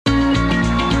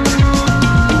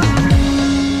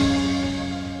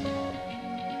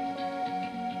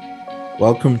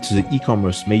Welcome to the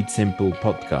E-commerce Made Simple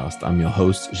podcast. I'm your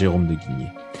host, Jérôme de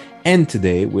Guigné. And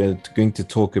today we're going to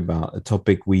talk about a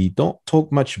topic we don't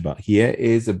talk much about here,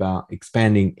 is about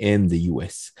expanding in the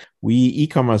US.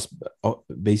 E-commerce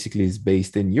basically is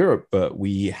based in Europe, but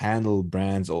we handle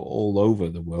brands all over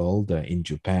the world, in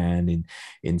Japan,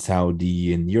 in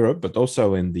Saudi, in Europe, but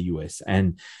also in the US.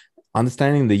 And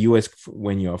understanding the US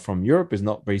when you're from Europe is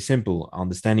not very simple.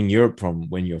 Understanding Europe from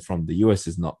when you're from the US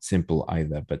is not simple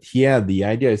either. But here, the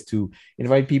idea is to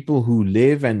invite people who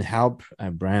live and help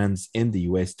brands in the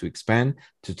US to expand,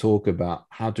 to talk about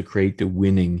how to create a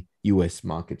winning US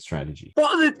market strategy.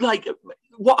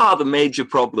 What are the major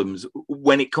problems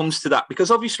when it comes to that?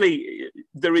 Because obviously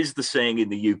there is the saying in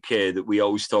the UK that we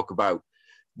always talk about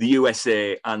the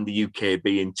USA and the UK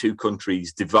being two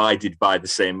countries divided by the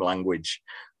same language,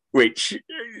 which,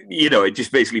 it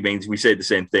just basically means we say the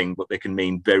same thing, but they can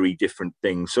mean very different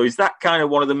things. So is that kind of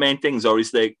one of the main things, or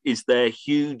is there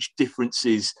huge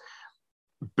differences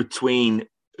between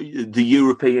the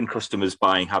European customers'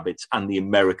 buying habits and the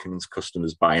American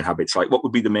customers' buying habits? Like, what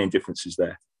would be the main differences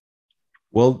there?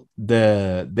 Well,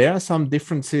 there are some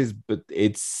differences, but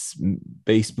it's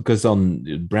based because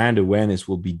on brand awareness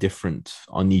will be different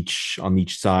on each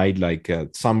side. Like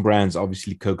some brands,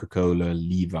 obviously Coca-Cola,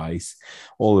 Levi's,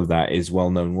 all of that is well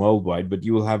known worldwide. But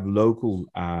you will have local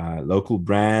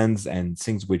brands and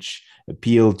things which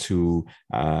appeal to,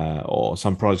 or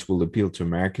some products will appeal to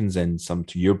Americans and some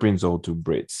to Europeans or to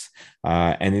Brits.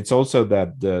 And it's also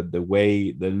that the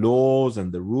way the laws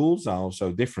and the rules are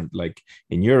also different. Like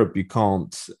in Europe, you can't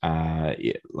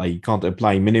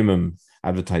apply minimum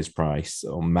advertised price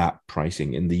or map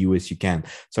pricing. In the US you can.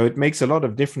 So it makes a lot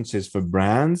of differences for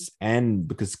brands, and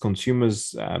because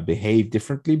consumers behave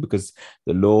differently, because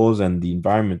the laws and the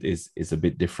environment is a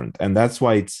bit different. And that's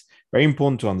why it's very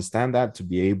important to understand that, to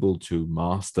be able to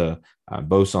master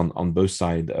both on both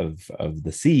sides of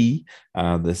the sea,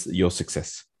 your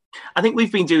success. I think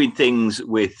we've been doing things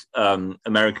with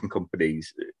American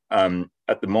companies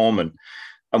at the moment.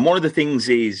 And one of the things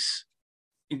is,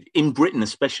 in Britain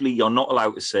especially, you're not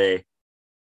allowed to say,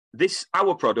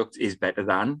 our product is better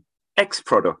than X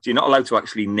product. You're not allowed to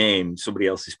actually name somebody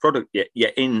else's product yet.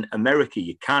 Yet in America,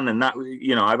 you can. And that,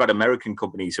 I've had American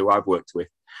companies who I've worked with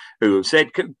who have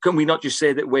said, can we not just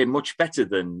say that we're much better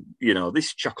than,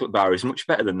 this chocolate bar is much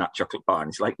better than that chocolate bar? And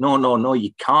it's like, no,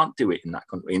 you can't do it in that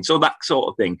country. And so that sort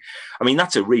of thing, I mean,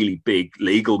 that's a really big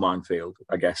legal minefield,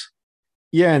 I guess.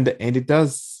 Yeah, and it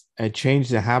does change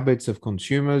the habits of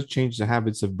consumers, change the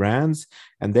habits of brands,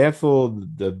 and therefore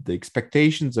the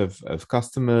expectations of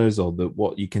customers, or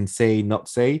what you can say, not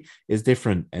say, is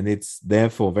different. And it's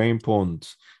therefore very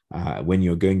important when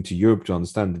you're going to Europe to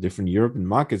understand the different European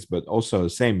markets, but also the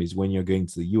same is when you're going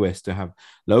to the US, to have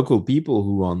local people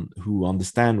who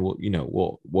understand what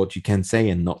you can say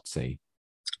and not say.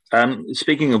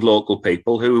 Speaking of local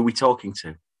people, who are we talking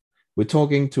to? We're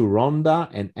talking to Rhonda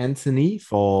and Anthony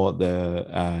for the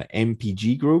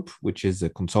MPG Group, which is a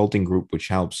consulting group which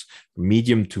helps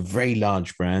medium to very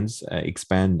large brands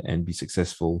expand and be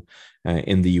successful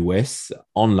in the US,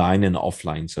 online and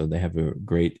offline. So they have a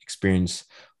great experience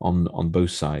on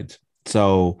both sides.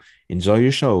 So enjoy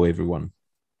your show, everyone.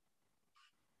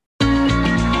 Here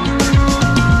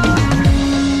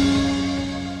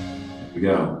we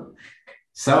go.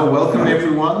 So welcome,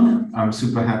 everyone. I'm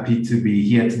super happy to be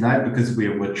here tonight because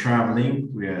we're traveling.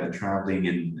 We're traveling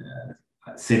in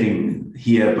sitting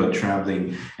here, but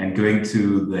traveling and going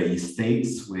to the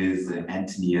States with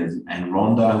Anthony and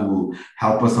Rhonda, who will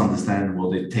help us understand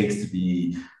what it takes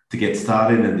to get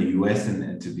started in the US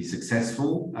and to be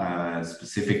successful,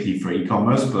 specifically for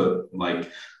e-commerce. But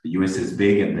like, the US is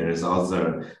big, and there's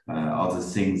other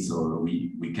things, or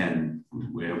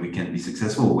where we can be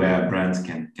successful, where brands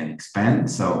can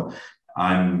expand. So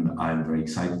I'm very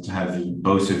excited to have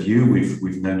both of you.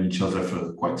 We've known each other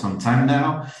for quite some time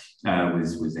now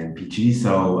with MPG.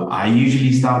 So I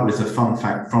usually start with a fun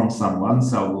fact from someone.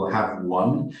 So we'll have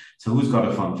one. So who's got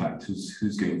a fun fact?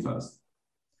 Who's going first?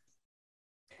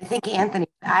 I think Anthony.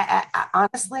 I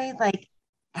honestly,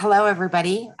 hello,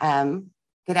 everybody.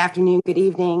 Good afternoon, good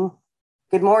evening,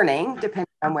 good morning, depending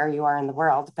on where you are in the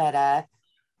world. But I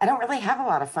don't really have a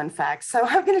lot of fun facts, so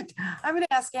I'm gonna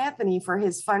ask Anthony for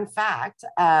his fun fact.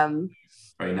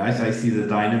 Very nice. I see the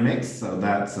dynamics, so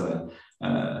that's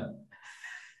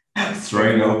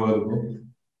throwing over.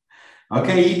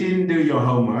 Okay, you didn't do your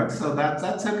homework, so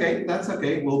that's okay. That's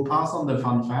okay. We'll pass on the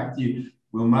fun fact. We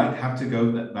might have to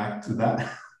go back to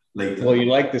that later. Well, you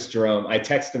like this, Jerome. I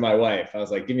texted my wife. I was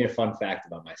like, give me a fun fact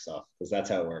about myself, because that's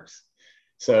how it works.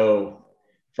 So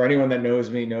for anyone that knows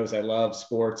me knows I love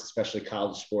sports, especially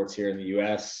college sports here in the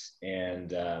US.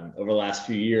 And over the last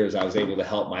few years, I was able to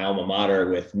help my alma mater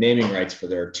with naming rights for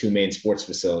their two main sports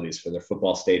facilities, for their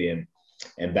football stadium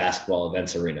and basketball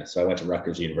events arena. So I went to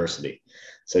Rutgers University.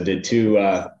 So did two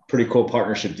pretty cool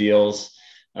partnership deals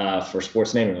for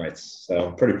sports naming rights. So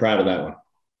I'm pretty proud of that one.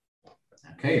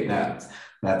 Okay,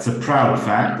 that's a proud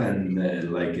fact, and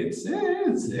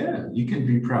you can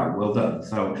be proud. Well done.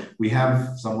 So we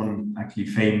have someone actually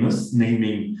famous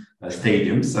naming a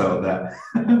stadium, so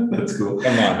that's cool.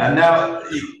 Come on. And now,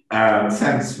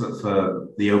 thanks for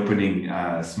the opening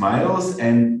smiles,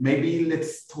 and maybe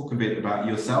let's talk a bit about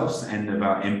yourselves and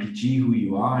about MPG, who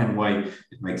you are, and why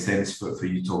it makes sense for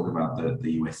you to talk about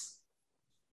the US.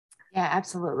 Yeah,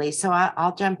 absolutely. So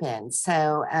I'll jump in.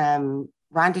 So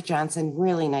Rhonda Johnson,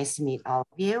 really nice to meet all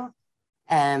of you.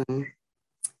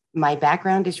 My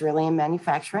background is really in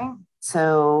manufacturing.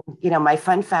 So, my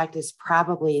fun fact is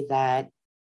probably that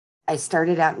I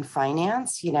started out in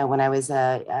finance, when I was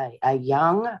a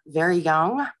very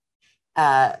young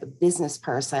business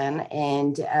person.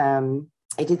 And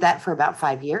I did that for about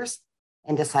 5 years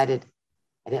and decided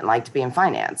I didn't like to be in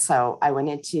finance. So I went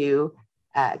into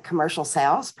commercial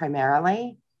sales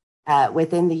primarily.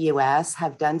 Within the US,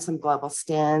 have done some global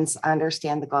stints,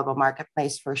 understand the global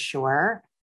marketplace for sure.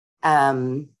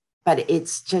 But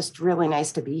it's just really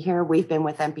nice to be here. We've been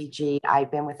with MPG.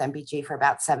 I've been with MPG for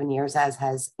about 7 years, as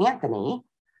has Anthony.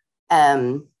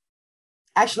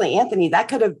 Actually, Anthony, that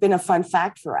could have been a fun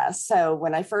fact for us. So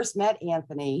when I first met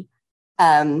Anthony,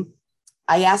 I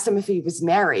asked him if he was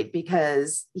married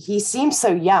because he seemed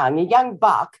so young, a young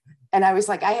buck. And I was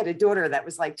like, I had a daughter that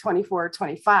was like 24 or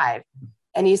 25.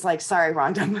 And he's like, sorry,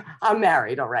 Rhonda, I'm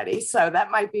married already. So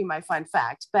that might be my fun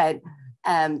fact. But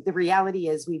the reality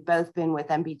is we've both been with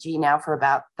MPG now for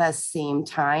about the same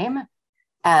time.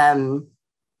 And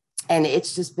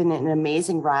it's just been an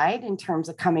amazing ride in terms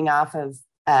of coming off of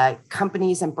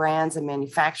companies and brands and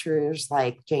manufacturers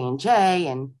like J&J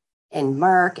and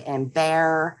Merck and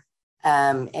Bayer,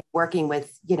 and working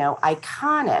with,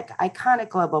 iconic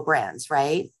global brands,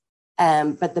 right?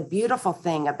 But the beautiful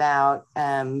thing about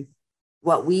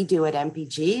what we do at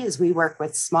MPG is we work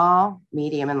with small,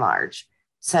 medium, and large.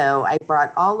 So I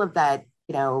brought all of that,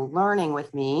 learning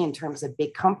with me in terms of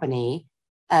big company.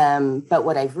 But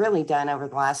what I've really done over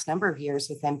the last number of years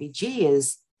with MPG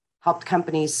is helped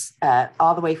companies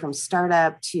all the way from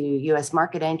startup to US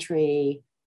market entry,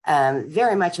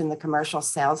 very much in the commercial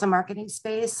sales and marketing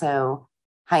space. So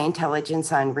high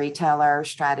intelligence on retailer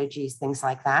strategies, things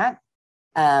like that.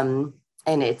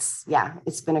 And it's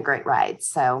been a great ride.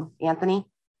 So Anthony.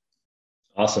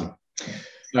 Awesome.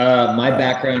 My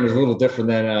background is a little different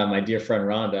than my dear friend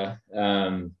Rhonda.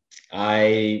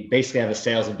 I basically have a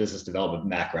sales and business development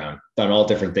background, done all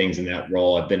different things in that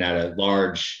role. I've been at a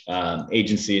large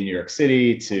agency in New York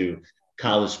City, to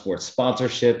college sports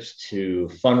sponsorships, to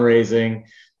fundraising.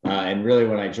 And really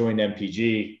when I joined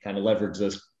MPG, kind of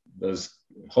leveraged those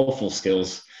hopeful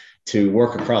skills to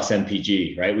work across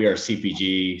MPG, right? We are a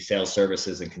CPG, sales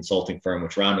services and consulting firm,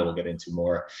 which Rhonda will get into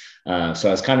more. So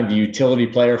I was kind of a utility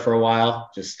player for a while,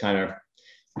 just kind of,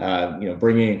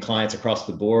 bringing in clients across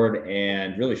the board.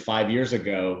 And really 5 years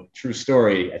ago, true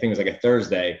story, I think it was like a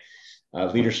Thursday,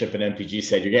 leadership at MPG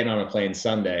said, you're getting on a plane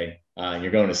Sunday, and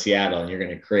you're going to Seattle, and you're going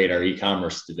to create our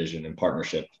e-commerce division in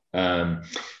partnership.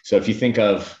 So if you think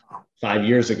of 5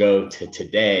 years ago to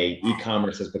today,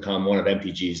 e-commerce has become one of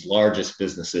MPG's largest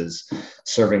businesses,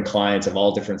 serving clients of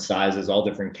all different sizes, all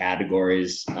different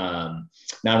categories,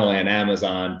 not only on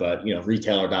Amazon, but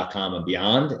retailer.com and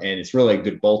beyond. And it's really a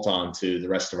good bolt-on to the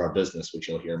rest of our business, which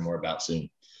you'll hear more about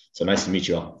soon. So nice to meet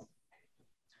you all.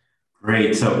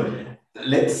 Great. So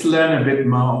let's learn a bit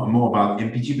more about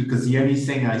MPG, because the only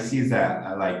thing I see is that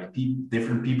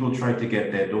different people try to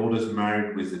get their daughters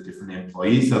married with a different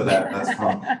employee. So that's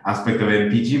one aspect of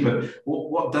MPG. But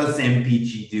what does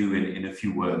MPG do in a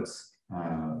few words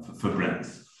for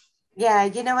brands? Yeah,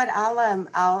 you know what?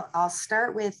 I'll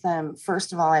start with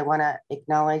first of all, I want to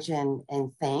acknowledge and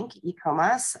thank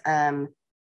e-commerce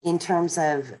in terms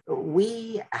of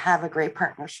we have a great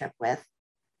partnership with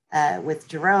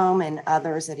Jerome and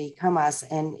others at e-commerce.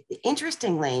 And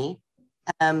interestingly,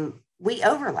 we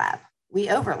overlap,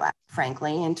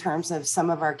 frankly, in terms of some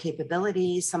of our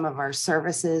capabilities, some of our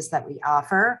services that we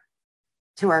offer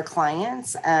to our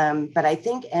clients. But I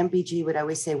think MPG would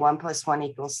always say 1 +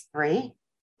 1 = 3,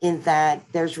 in that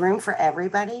there's room for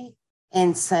everybody.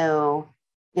 And so,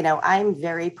 I'm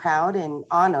very proud and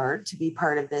honored to be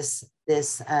part of this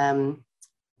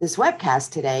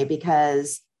webcast today,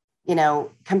 because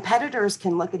competitors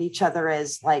can look at each other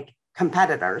as like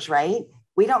competitors, right?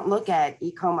 we don't look at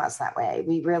e-commerce that way.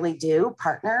 We really do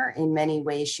partner in many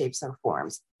ways, shapes, or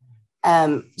forms.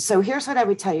 So here's what I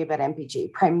would tell you about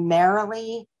MPG.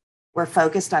 Primarily, we're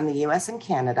focused on the US and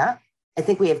Canada. I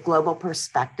think we have global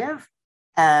perspective,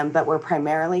 but we're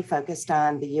primarily focused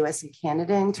on the US and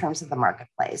Canada in terms of the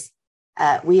marketplace.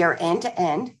 We are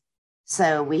end-to-end,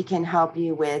 so we can help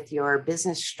you with your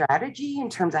business strategy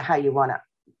in terms of how you want to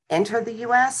enter the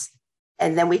US.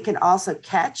 And then we can also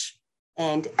catch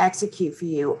and execute for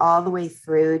you all the way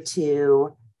through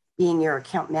to being your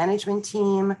account management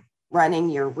team, running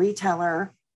your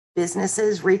retailer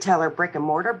businesses, retailer brick and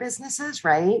mortar businesses,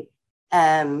 right?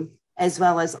 As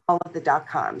well as all of the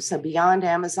 .com. So beyond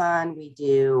Amazon, we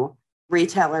do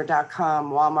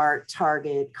retailer.com, Walmart,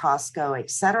 Target, Costco,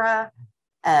 et cetera.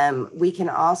 We can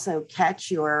also catch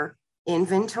your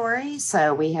inventory.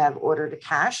 So we have order to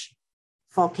cash,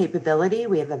 full capability.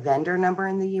 We have a vendor number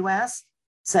in the US.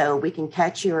 So we can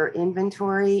catch your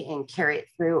inventory and carry it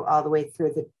through all the way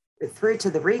through to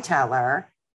the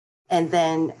retailer. And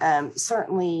then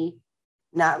certainly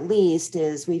not least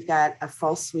is we've got a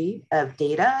full suite of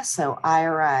data. So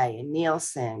IRI and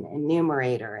Nielsen and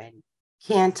Numerator and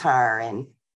Kantar and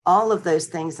all of those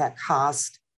things that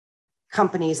cost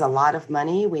companies a lot of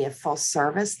money. We have full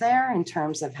service there in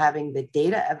terms of having the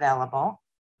data available.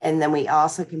 And then we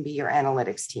also can be your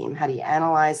analytics team. How do you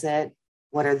analyze it?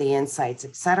 What are the insights,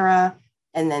 et cetera?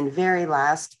 And then very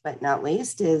last but not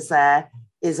least is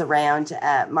around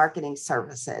marketing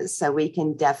services. So we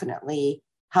can definitely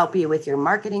help you with your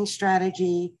marketing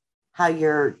strategy, how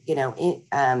you're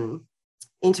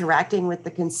interacting with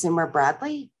the consumer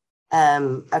broadly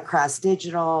across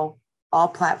digital, all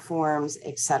platforms,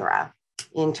 et cetera,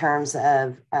 in terms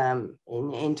of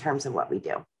what we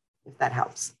do, if that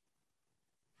helps.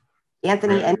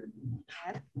 Anthony,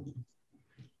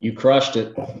 you crushed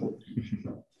it.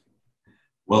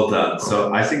 Well done.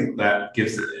 So I think that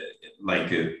gives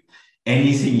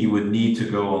anything you would need to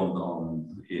go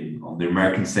on the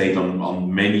American state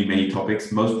on many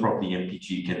topics. Most probably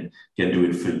MPG can do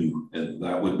it for you. And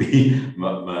that would be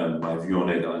my view on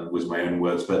it with my own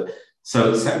words. But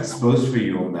so thanks both for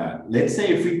you on that. Let's say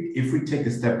if we take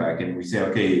a step back and we say,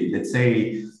 okay, let's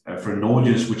say for an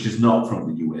audience which is not from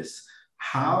the US,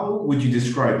 how would you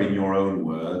describe in your own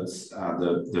words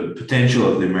the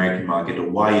potential of the American market, or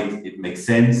why it makes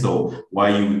sense, or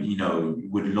why you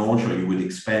would launch or you would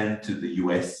expand to the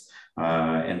US,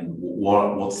 and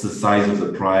what's the size of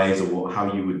the prize, or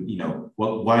how you would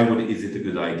is it a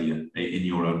good idea in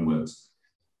your own words?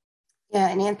 Yeah,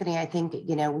 and Anthony, I think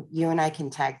you and I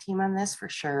can tag team on this for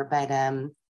sure, but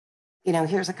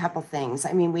here's a couple things.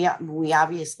 I mean, we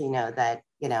obviously know that.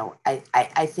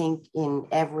 I think in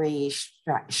every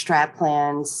strat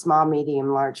plan, small,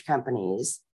 medium, large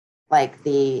companies, like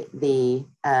the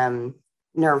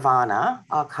nirvana,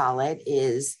 I'll call it,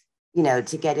 is,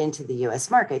 to get into the US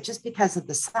market just because of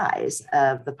the size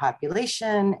of the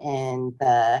population and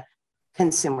the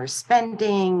consumer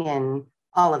spending and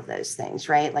all of those things,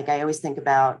 right? Like I always think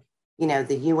about,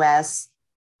 the US.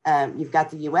 You've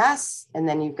got the US and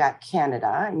then you've got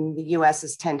Canada, and the US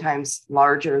is 10 times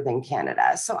larger than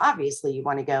Canada. So obviously you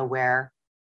want to go where,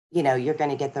 you're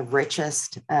going to get the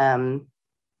richest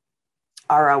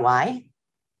ROI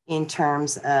in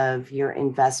terms of your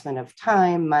investment of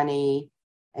time, money,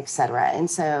 et cetera. And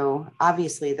so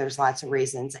obviously there's lots of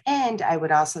reasons. And I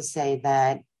would also say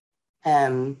that,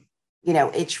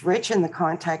 it's rich in the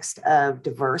context of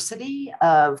diversity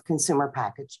of consumer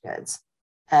packaged goods.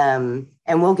 And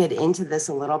we'll get into this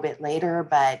a little bit later,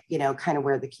 but, kind of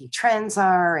where the key trends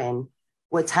are and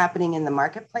what's happening in the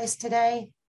marketplace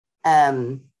today.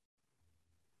 I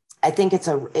think it's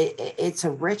a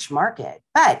rich market,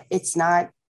 but it's not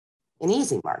an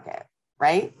easy market,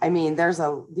 right? I mean,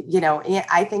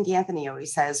 I think Anthony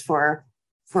always says for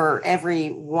every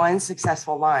one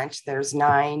successful launch, there's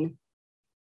 9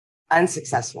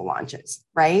 unsuccessful launches,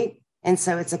 right? And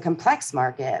so it's a complex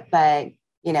market, but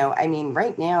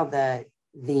right now the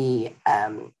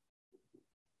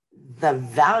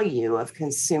value of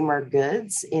consumer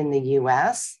goods in the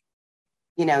US,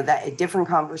 that a different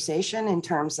conversation in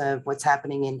terms of what's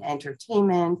happening in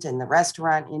entertainment and the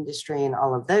restaurant industry and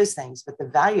all of those things. But the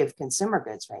value of consumer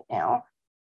goods right now,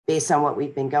 based on what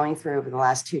we've been going through over the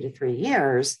last 2 to 3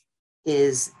 years,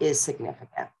 is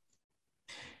significant.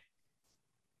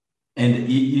 And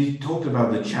you talked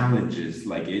about the challenges,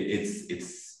 like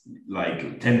it's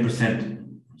like 10%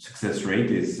 success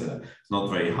rate is not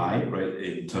very high, right?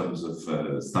 In terms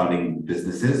of starting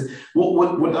businesses.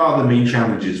 What are the main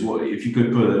challenges? What, if you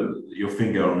could put your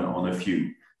finger on a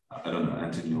few, I don't know,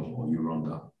 Anthony or you,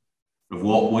 Rhonda, of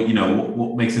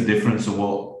what makes a difference,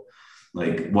 or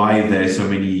like why there are so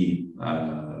many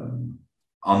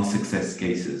unsuccess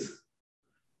cases?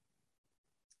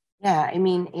 Yeah, I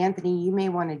mean, Anthony, you may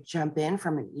want to jump in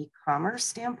from an e-commerce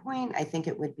standpoint. I think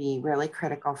it would be really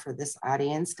critical for this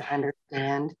audience to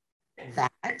understand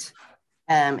that.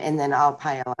 And then I'll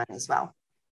pile on as well.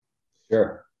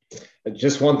 Sure.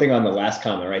 Just one thing on the last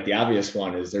comment, right? The obvious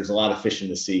one is there's a lot of fish in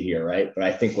the sea here, right? But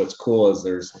I think what's cool is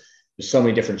there's so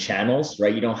many different channels,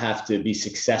 right? You don't have to be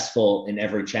successful in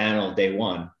every channel day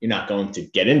one. You're not going to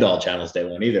get into all channels day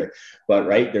one either. But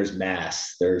right, there's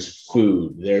mass, there's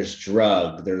food, there's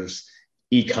drug, there's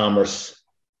e-commerce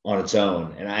on its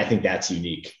own. And I think that's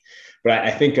unique. But I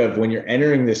think of when you're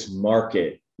entering this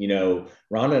market, you know,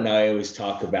 Rhonda and I always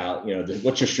talk about, you know,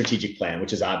 what's your strategic plan,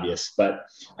 which is obvious, but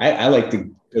I like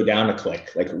to go down a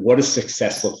click, like what does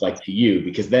success look like to you?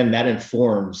 Because then that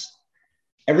informs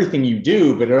everything you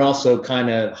do, but it also kind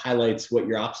of highlights what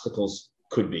your obstacles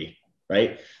could be,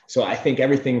 right? So I think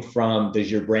everything from, does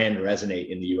your brand resonate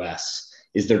in the US?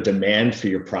 Is there demand for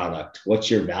your product? What's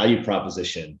your value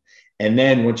proposition? And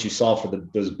then once you solve for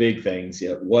those big things, you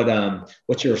know,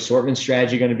 what's your assortment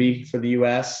strategy going to be for the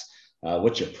US?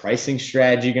 What's your pricing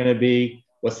strategy going to be?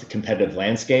 What's the competitive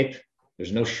landscape?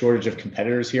 There's no shortage of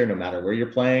competitors here, no matter where you're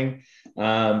playing.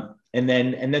 And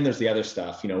then there's the other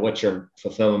stuff, you know, what's your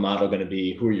fulfillment model going to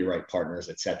be? Who are your right partners,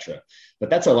 et cetera. But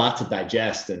that's a lot to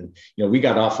digest. And, you know, we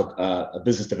got off a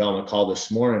business development call this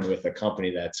morning with a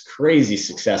company that's crazy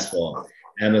successful,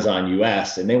 Amazon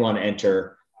US, and they want to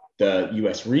enter the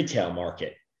US retail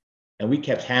market. And we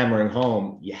kept hammering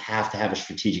home, you have to have a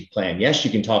strategic plan. Yes,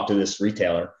 you can talk to this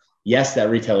retailer. Yes, that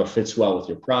retailer fits well with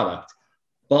your product,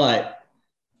 but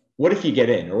what if you get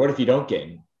in, or what if you don't get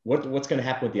in? What's going to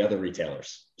happen with the other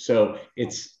retailers? So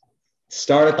it's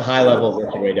start at the high level,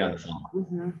 work your way down the funnel.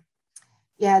 Mm-hmm.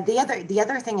 Yeah, the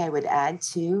other thing I would add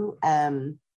too, I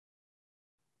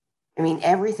mean,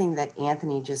 everything that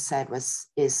Anthony just said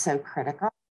is so critical.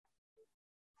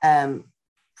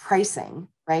 Pricing,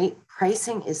 right?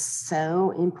 Pricing is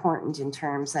so important in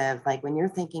terms of, like, when you're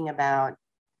thinking about,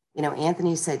 you know,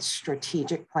 Anthony said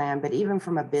strategic plan, but even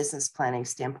from a business planning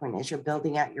standpoint, as you're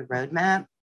building out your roadmap,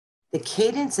 the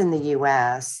cadence in the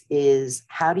US is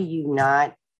how do you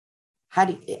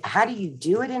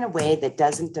do it in a way that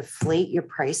doesn't deflate your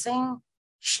pricing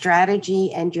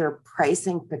strategy and your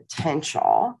pricing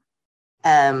potential?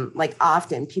 Like,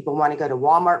 often people want to go to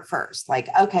Walmart first, like,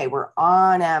 okay, we're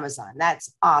on Amazon.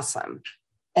 That's awesome.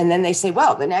 And then they say,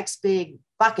 well, the next big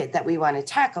bucket that we want to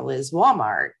tackle is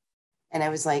Walmart. And I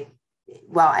was like,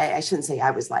 well, I shouldn't say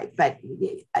I was like, but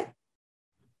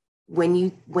when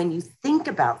you think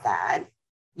about that,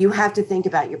 you have to think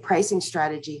about your pricing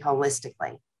strategy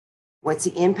holistically. What's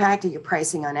the impact of your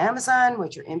pricing on Amazon?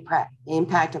 What's your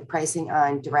impact of pricing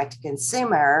on direct to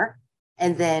consumer?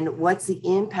 And then what's the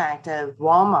impact of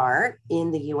Walmart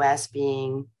in the US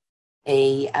being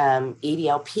a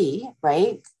EDLP,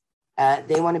 right?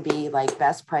 They want to be like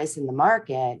best price in the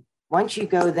market. Once you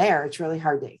go there, it's really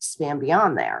hard to expand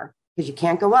beyond there because you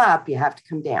can't go up, you have to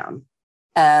come down.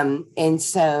 And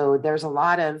so there's a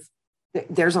lot of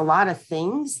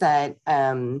things that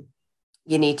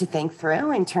you need to think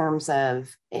through in terms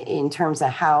of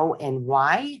how and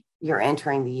why you're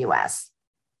entering the US.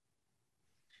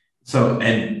 So,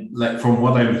 and like from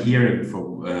what I'm hearing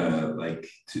from like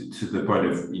to the point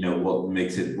of, you know,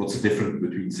 what's the difference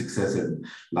between success and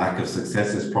lack of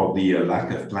success is probably a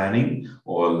lack of planning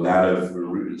or a lot of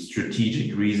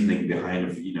strategic reasoning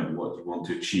behind, you know, what you want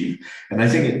to achieve. And I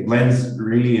think it blends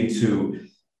really into,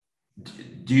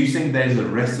 do you think there's a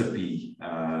recipe,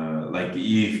 like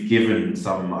you've given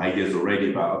some ideas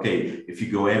already about, okay, if you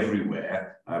go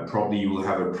everywhere, probably you will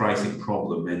have a pricing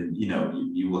problem and, you know,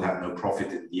 you will have no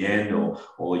profit at the end,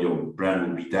 or your brand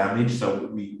will be damaged. So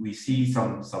we see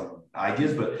some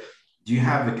ideas, but do you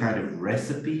have a kind of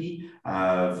recipe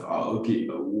of, okay,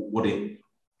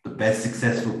 the best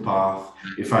successful path?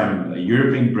 If I'm a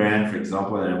European brand, for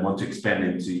example, and I want to expand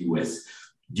into US,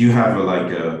 do you have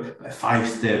a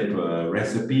 5-step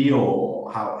recipe,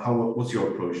 or what's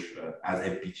your approach as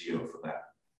MPGO for that?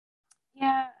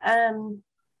 Yeah,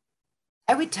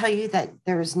 I would tell you that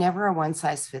there's never a one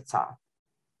size fits all.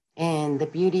 And the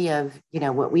beauty of, you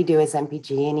know, what we do as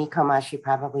MPG and e-commerce, you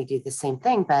probably do the same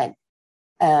thing, but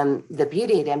the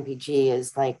beauty at MPG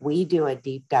is, like, we do a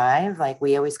deep dive, like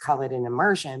we always call it an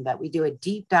immersion, but we do a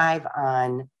deep dive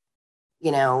on,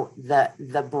 you know,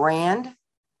 the brand.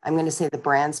 I'm going to say the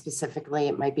brand specifically.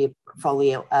 It might be a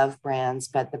portfolio of brands,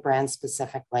 but the brand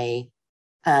specifically.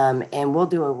 And we'll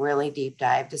do a really deep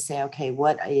dive to say, okay,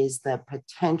 what is the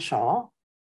potential?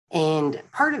 And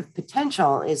part of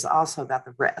potential is also about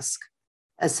the risk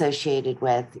associated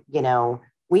with, you know,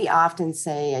 we often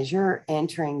say, as you're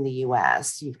entering the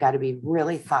US, you've got to be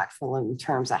really thoughtful in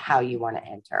terms of how you want to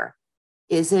enter.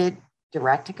 Is it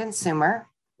direct to consumer,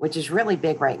 which is really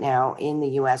big right now in the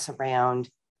US around,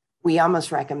 we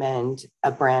almost recommend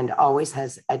a brand always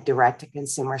has a direct to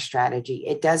consumer strategy.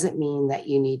 It doesn't mean that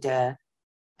you need to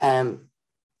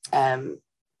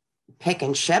pick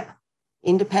and ship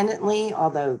independently,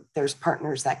 although there's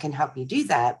partners that can help you do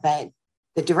that. But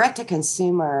the direct to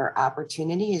consumer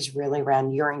opportunity is really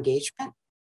around your engagement.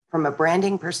 From a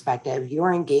branding perspective,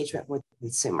 your engagement with the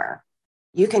consumer.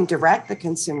 You can direct the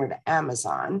consumer to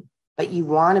Amazon, but you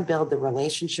want to build the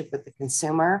relationship with the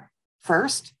consumer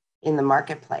first in the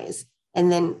marketplace.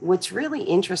 And then what's really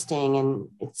interesting, and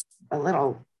it's a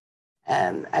little,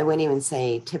 I wouldn't even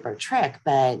say tip or trick,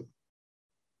 but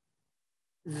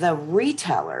the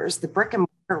retailers, the brick and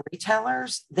mortar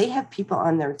retailers, they have people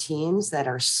on their teams that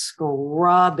are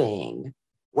scrubbing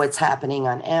what's happening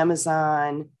on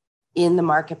Amazon, in the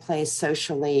marketplace,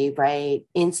 socially, right?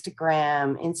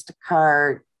 Instagram,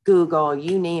 Instacart, Google,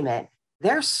 you name it.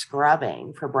 They're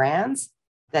scrubbing for brands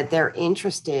that they're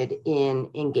interested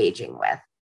in engaging with.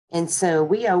 And so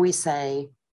we always say,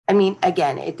 I mean,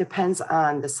 again, it depends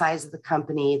on the size of the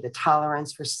company, the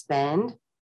tolerance for spend.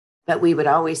 But we would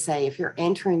always say, if you're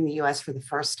entering the US for the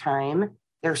first time,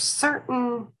 there's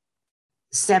certain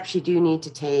steps you do need to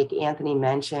take. Anthony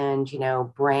mentioned,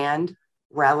 brand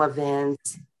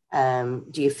relevance.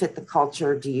 Do you fit the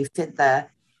culture? Do you fit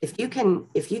if you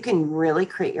can really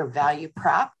create your value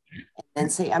prop and then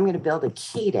say, I'm going to build a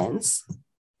cadence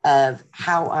of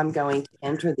how I'm going to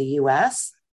enter the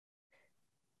US,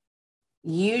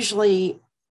 usually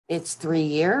it's 3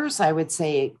 years. I would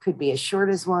say it could be as short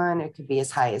as 1, it could be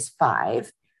as high as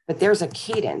 5, but there's a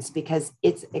cadence because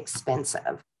it's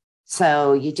expensive.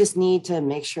 So you just need to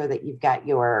make sure that you've got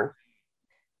your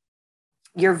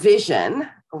vision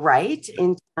right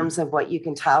in terms of what you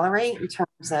can tolerate in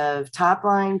terms of top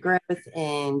line growth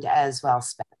and as well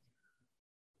spend.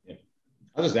 Yeah.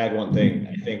 I'll just add one thing.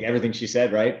 I think everything she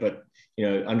said, right? But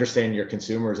understand your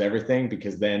consumer is everything,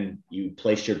 because then you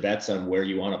place your bets on where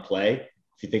you want to play.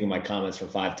 If you think of my comments from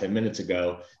 5-10 minutes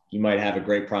ago, you might have a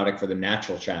great product for the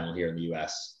natural channel here in the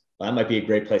US. Well, that might be a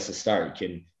great place to start. You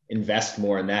can invest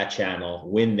more in that channel,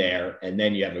 win there, and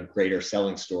then you have a greater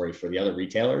selling story for the other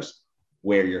retailers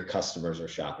where your customers are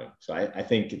shopping. So I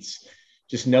think it's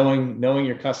just knowing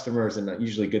your customers, and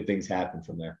usually good things happen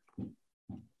from there.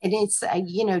 And it's,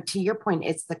 to your point,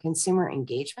 it's the consumer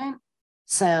engagement.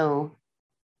 So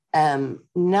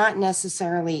not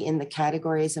necessarily in the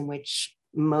categories in which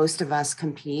most of us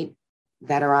compete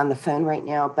that are on the phone right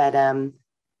now, but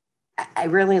I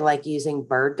really like using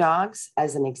Bird Dogs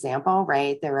as an example,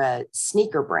 right? They're a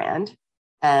sneaker brand.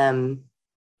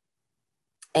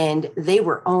 And they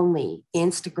were only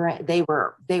Instagram. They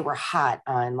were hot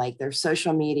on like their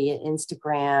social media,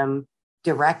 Instagram,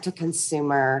 direct to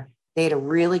consumer. They had a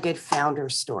really good founder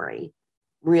story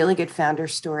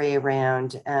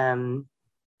around,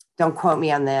 don't quote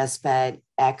me on this, but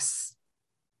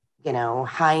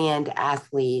high-end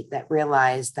athlete that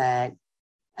realized that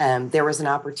there was an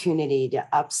opportunity to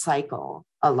upcycle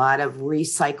a lot of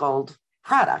recycled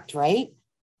product, right?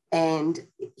 And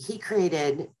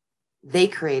they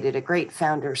created a great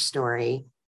founder story,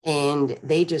 and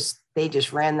they just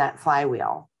ran that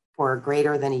flywheel for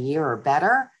greater than a year or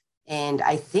better. And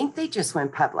I think they just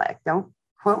went public. Don't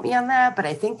quote me on that, but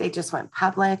I think they just went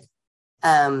public.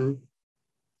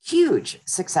 Huge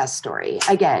success story.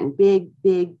 Again, big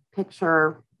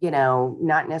picture,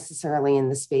 not necessarily in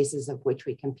the spaces of which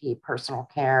we compete, personal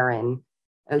care and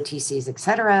OTCs, et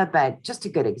cetera, but just a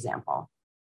good example.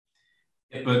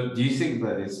 But do you think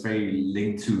that it's very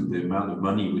linked to the amount of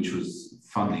money which was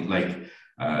funding?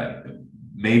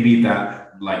 Maybe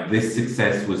that this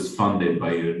success was funded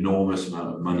by an enormous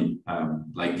amount of money.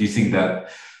 Do you think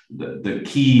that the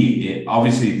key,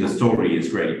 obviously the story is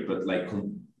great, but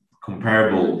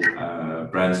comparable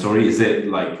brand story, is it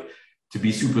to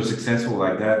be super successful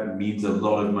like that needs a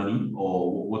lot of money,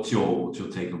 or what's your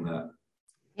take on that?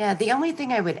 Yeah, the only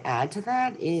thing I would add to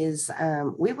that is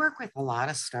we work with a lot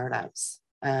of startups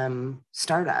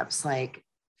like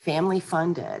family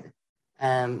funded,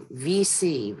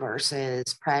 VC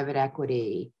versus private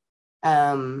equity.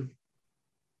 And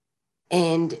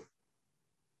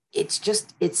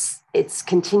it's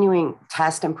continuing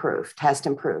test and proof,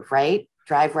 right?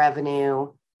 Drive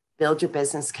revenue, build your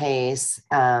business case,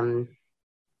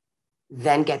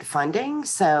 then get funding.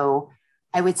 So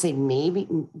I would say maybe,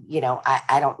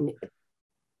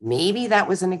 maybe that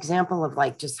was an example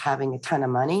of just having a ton of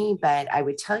money, but I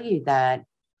would tell you that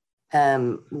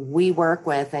we work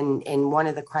with, and one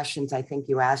of the questions I think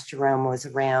you asked, Jerome, was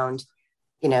around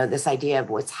this idea of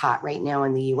what's hot right now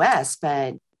in the US,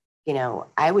 but,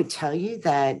 I would tell you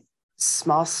that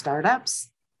small startups,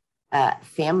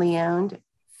 family owned,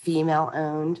 female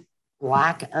owned,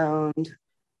 Black owned,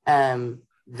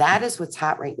 that is what's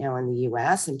hot right now in the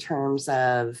US in terms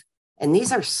of, and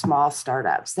these are small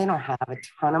startups. They don't have a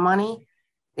ton of money.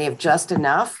 They have just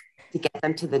enough to get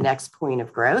them to the next point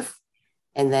of growth.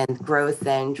 And then growth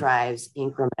then drives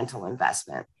incremental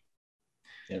investment.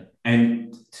 Yeah.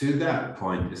 And to that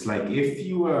point, it's like if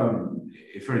you're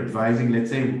advising,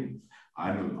 let's say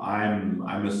I'm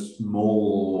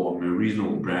a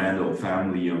regional brand or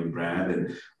family-owned brand,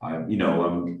 and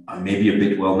I'm maybe a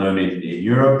bit well known in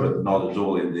Europe, but not at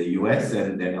all in the US.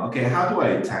 And then, okay, how do I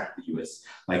attack the US?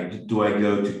 Like, do I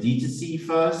go to D2C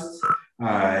first,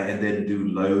 and then do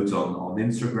loads on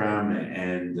Instagram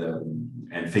and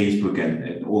Facebook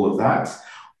and all of that,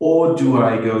 or do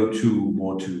I go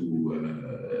more to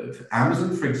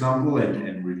Amazon, for example,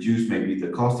 and reduce maybe the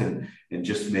cost and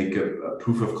just make a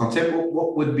proof of concept?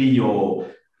 What would be your,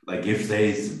 like, if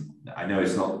there's, I know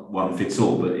it's not one fits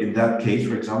all, but in that case,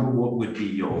 for example, what would be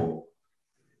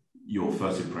your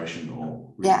first impression?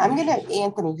 Or yeah, Anthony,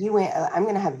 I'm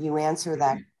gonna have you answer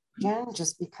that question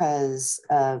just because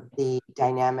of the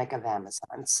dynamic of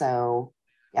Amazon. So,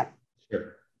 yeah.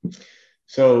 Sure.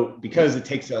 So because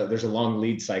there's a long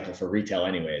lead cycle for retail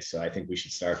anyway, so I think we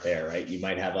should start there, right? You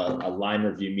might have a line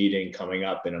review meeting coming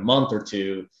up in a month or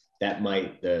two. That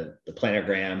might, the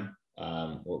planogram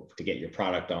to get your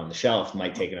product on the shelf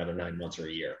might take another 9 months or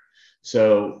a year.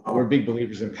 So we're big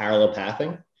believers in parallel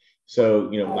pathing.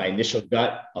 So, my initial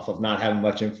gut off of not having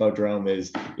much info, Jerome,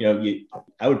 is,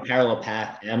 I would parallel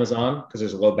path Amazon because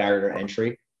there's a low barrier to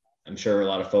entry. I'm sure a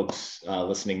lot of folks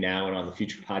listening now and on the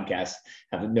future podcast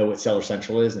know what Seller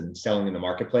Central is and selling in the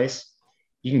marketplace.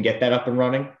 You can get that up and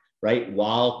running, right?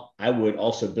 While I would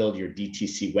also build your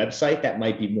DTC website that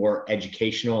might be more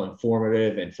educational,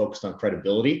 informative, and focused on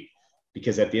credibility.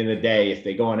 Because at the end of the day, if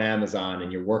they go on Amazon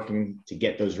and you're working to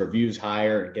get those reviews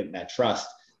higher and get that trust,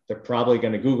 they're probably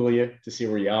going to Google you to see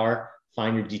where you are,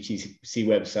 find your DTC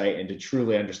website, and to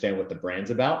truly understand what the brand's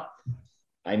about.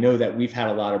 I know that we've had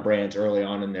a lot of brands early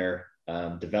on in their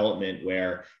development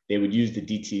where they would use the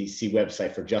DTC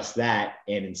website for just that.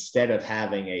 And instead of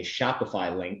having a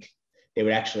Shopify link, they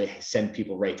would actually send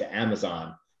people right to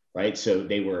Amazon, right? So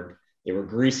they were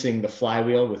greasing the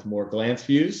flywheel with more glance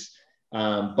views,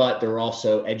 but they're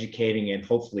also educating and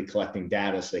hopefully collecting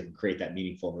data so they can create that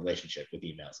meaningful relationship with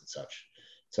emails and such.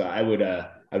 So I would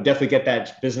definitely get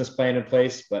that business plan in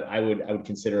place, but I would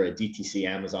consider a DTC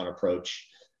Amazon approach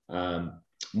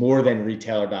more than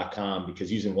retailer.com,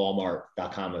 because using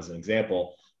Walmart.com as an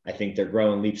example, I think they're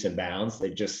growing leaps and bounds. They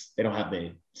don't have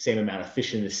the same amount of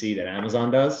fish in the sea that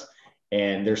Amazon does.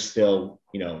 And they're still,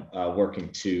 working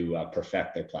to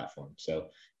perfect their platform. So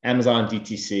Amazon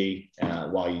DTC,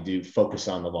 while you do focus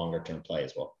on the longer term play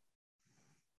as well.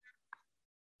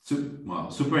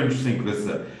 Super interesting, because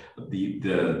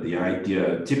the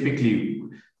idea typically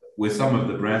with some of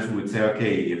the brands, we would say,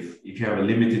 okay, if you have a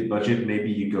limited budget,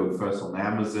 maybe you go first on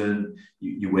Amazon,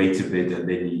 you wait a bit, and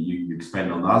then you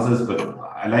expand on others. But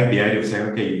I like the idea of saying,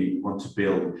 okay, you want to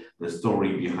build the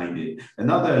story behind it.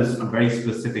 Another is a very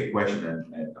specific question,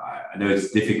 and I know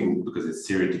it's difficult because it's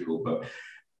theoretical, but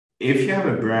if you have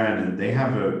a brand and they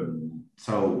have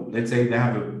so let's say they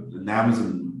have an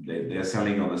Amazon, they're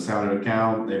selling on a seller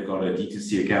account, they've got a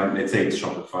D2C account, let's say it's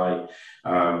Shopify,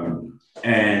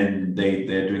 and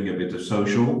they're doing a bit of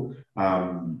social.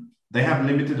 They have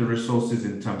limited resources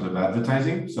in terms of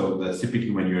advertising. So that's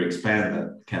typically when you expand,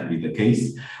 that can be the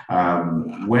case.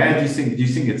 Where do you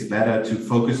think it's better to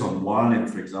focus on one and,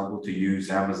 for example, to use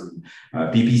Amazon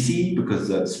PPC because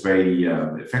that's very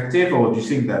effective? Or do you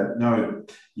think that, no,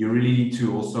 you really need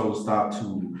to also start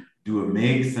to do a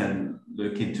mix and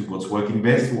look into what's working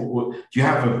best? Do you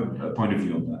have a point of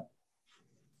view on that?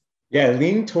 Yeah,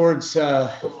 lean towards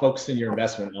focusing your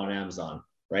investment on Amazon,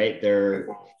 right?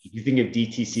 If you think of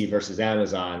DTC versus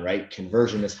Amazon, right?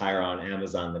 Conversion is higher on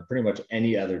Amazon than pretty much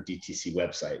any other DTC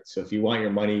website. So if you want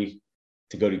your money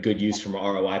to go to good use from an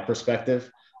ROI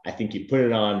perspective, I think you put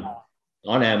it on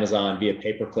Amazon via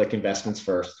pay-per-click investments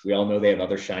first. We all know they have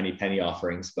other shiny penny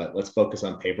offerings, but let's focus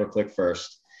on pay-per-click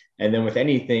first. And then with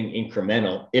anything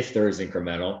incremental, if there is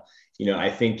incremental, I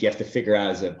think you have to figure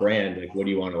out as a brand, like, what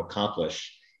do you want to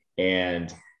accomplish?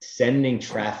 And sending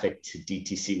traffic to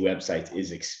DTC websites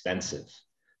is expensive.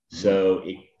 So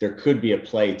there could be a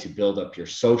play to build up your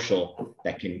social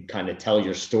that can kind of tell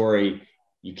your story.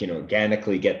 You can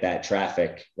organically get that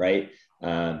traffic, right?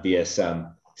 Via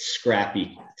some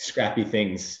scrappy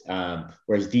things.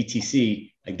 Whereas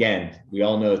DTC, again, we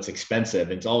all know it's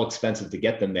expensive. It's all expensive to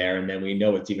get them there. And then we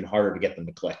know it's even harder to get them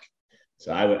to click.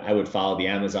 So I would follow the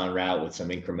Amazon route with some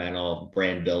incremental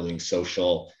brand building,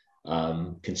 social,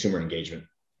 consumer engagement.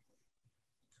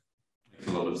 Makes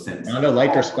a lot of sense. On a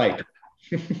like or spike.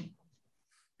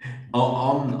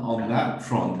 On that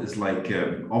front, is like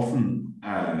often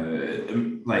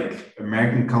like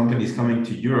American companies coming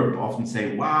to Europe often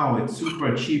say, "Wow, it's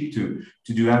super cheap to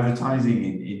do advertising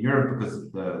in Europe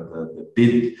because the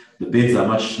bids are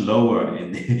much lower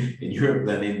in in Europe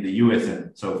than in the US,"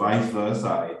 and so vice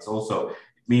versa. It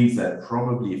means that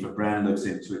probably if a brand looks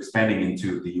into expanding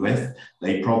into the US,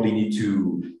 they probably need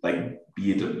to, like,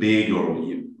 be it a big or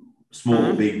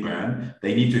small, big brand,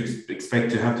 they need to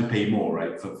expect to have to pay more,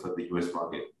 right, for the US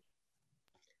market.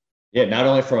 Yeah, not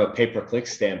only from a pay-per-click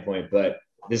standpoint, but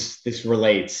this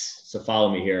relates. So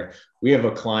follow me here. We have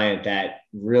a client that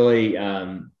really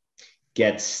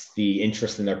gets the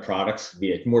interest in their products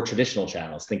via more traditional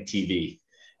channels, think TV.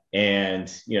 And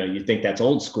you think that's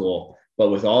old school,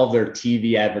 but with all of their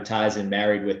TV advertising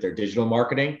married with their digital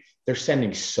marketing, they're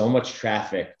sending so much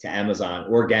traffic to Amazon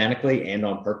organically and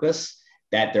on purpose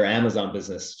that their Amazon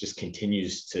business just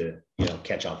continues to,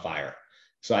 catch on fire.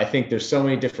 So I think there's so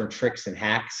many different tricks and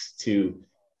hacks to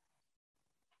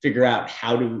figure out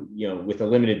how to, with a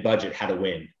limited budget, how to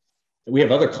win. We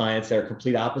have other clients that are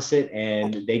complete opposite,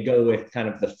 and they go with kind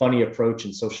of the funny approach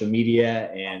in social media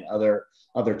and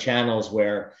other channels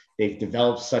where they've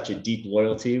developed such a deep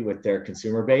loyalty with their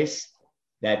consumer base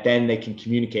that then they can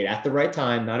communicate at the right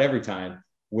time, not every time,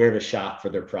 where to shop for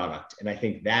their product. And I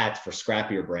think that for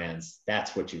scrappier brands,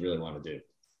 that's what you really want to do.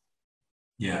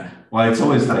 Yeah, well, it's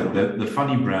always like the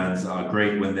funny brands are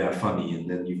great when they're funny, and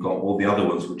then you've got all the other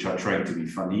ones which are trying to be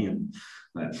funny, and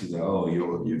that's like, oh,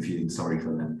 you're feeling sorry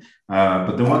for them.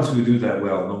 But the ones who do that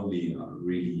well normally are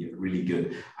really, really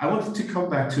good. I wanted to come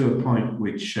back to a point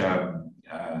which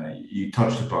you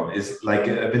touched upon, is like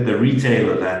a bit the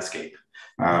retailer landscape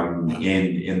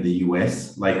in the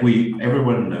US. Like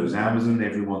everyone knows Amazon,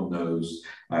 everyone knows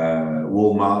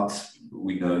Walmart.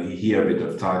 We hear a bit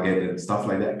of Target and stuff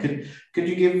like that. Could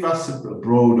you give us a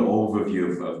broad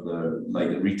overview of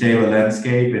the retailer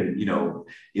landscape, and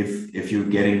if you're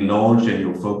getting launched and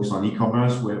you're focused on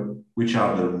e-commerce, which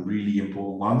are the really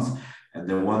important ones and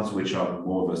the ones which are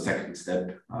more of a second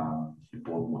step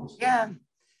important ones? Yeah.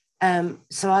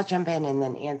 So I'll jump in, and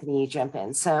then Anthony, you jump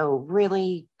in. So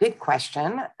really good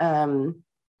question. And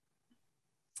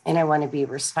I want to be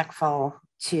respectful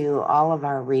to all of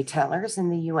our retailers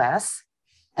in the US.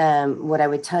 What I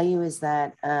would tell you is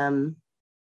that,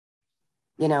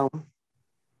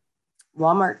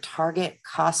 Walmart, Target,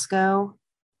 Costco,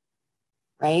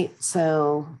 right?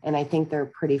 So, and I think they're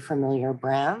pretty familiar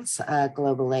brands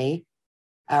globally,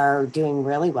 are doing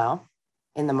really well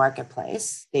in the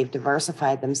marketplace. They've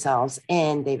diversified themselves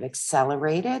and they've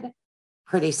accelerated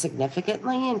pretty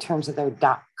significantly in terms of their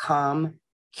 .com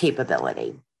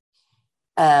capability.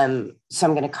 So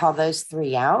I'm going to call those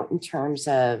three out in terms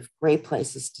of great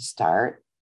places to start.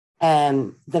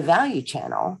 The value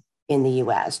channel in the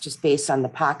US, just based on the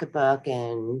pocketbook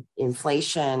and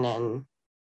inflation and,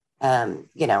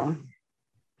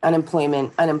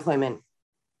 unemployment,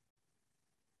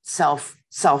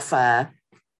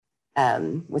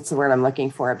 what's the word I'm looking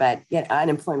for? But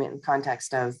unemployment in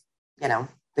context of,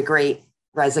 the great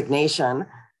resignation.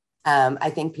 I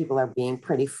think people are being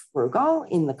pretty frugal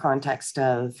in the context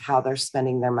of how they're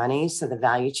spending their money. So the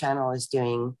value channel is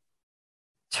doing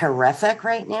terrific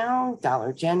right now.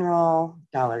 Dollar General,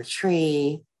 Dollar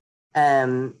Tree.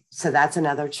 So that's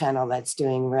another channel that's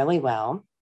doing really well.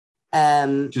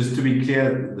 Just to be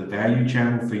clear, the value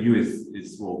channel for you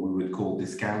is what we would call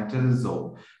discounters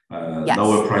or yes.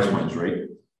 Lower price points, right?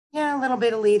 Yeah, a little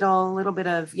bit of Lidl, a little bit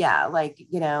of,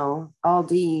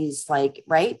 Aldi's,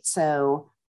 right?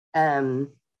 So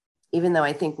even though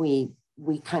I think we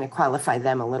kind of qualify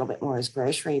them a little bit more as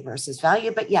grocery versus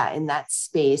value, but yeah, in that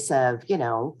space of,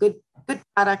 good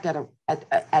product at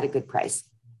a good price.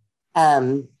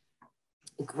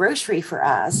 Grocery for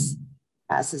us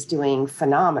is doing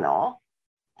phenomenal.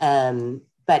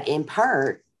 But in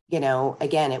part,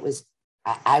 again, it was,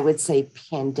 I would say,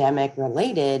 pandemic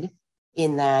related,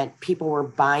 in that people were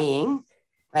buying,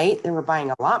 right? They were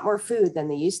buying a lot more food than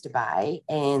they used to buy.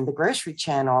 And the grocery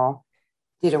channel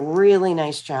did a really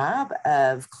nice job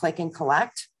of click and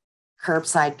collect,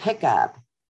 curbside pickup,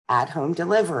 at-home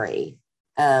delivery,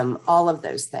 all of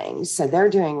those things. So they're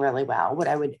doing really well. What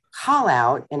I would call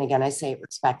out, and again, I say it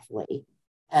respectfully,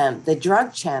 the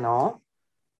drug channel,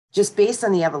 just based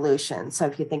on the evolution. So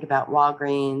if you think about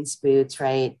Walgreens, Boots,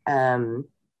 right?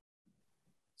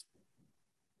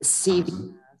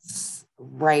 CVS,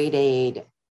 Rite Aid,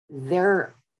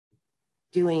 they're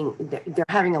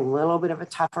having a little bit of a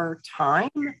tougher time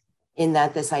in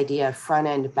that this idea of front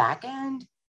end, back end,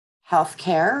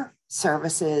 healthcare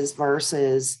services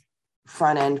versus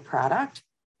front end product.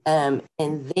 And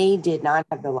they did not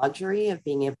have the luxury of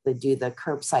being able to do the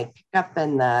curbside pickup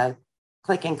and the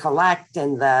click and collect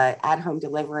and the at-home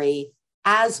delivery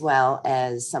as well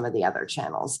as some of the other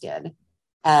channels did.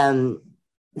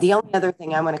 The only other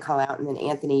thing I want to call out, and then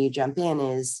Anthony, you jump in,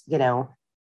 is,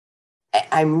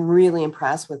 I'm really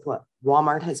impressed with what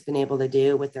Walmart has been able to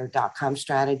do with their .com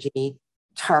strategy.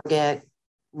 Target,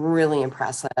 really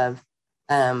impressive.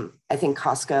 I think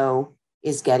Costco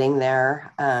is getting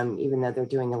there, even though they're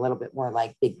doing a little bit more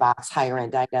like big box, higher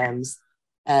end items.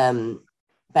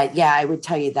 But yeah, I would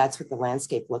tell you that's what the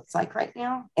landscape looks like right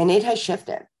now. And it has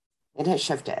shifted. It has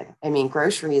shifted. I mean,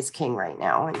 grocery is king right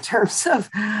now in terms of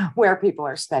where people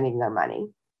are spending their money.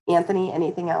 Anthony,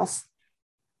 anything else?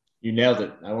 You nailed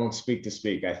it. I won't speak to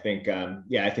speak. I think,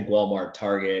 I think Walmart,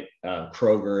 Target,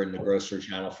 Kroger, and the grocery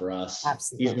channel for us.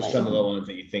 Absolutely. These are some of the ones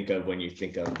that you think of when you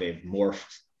think of they've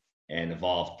morphed and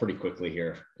evolved pretty quickly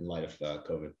here in light of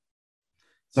COVID.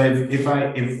 So if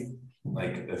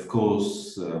of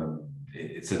course,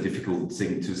 it's a difficult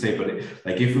thing to say, but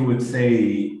if we would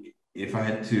say, if I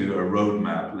had to a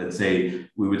roadmap, let's say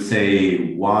we would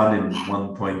say 1 and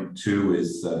 1.2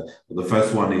 is the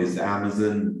first one is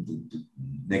Amazon. The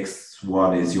next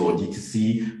one is your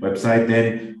D2C website.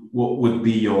 Then what would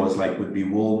be yours? Would be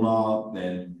Walmart,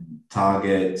 then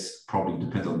Target, probably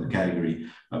depends on the category,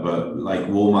 but like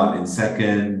Walmart in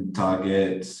second,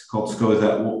 Target, Costco, is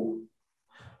that what,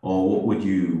 or what would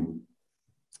you?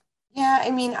 Yeah,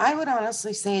 I mean, I would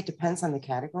honestly say it depends on the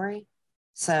category.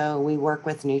 So we work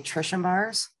with nutrition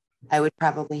bars. I would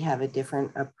probably have a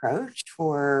different approach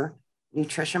for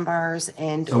nutrition bars.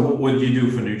 And so what would you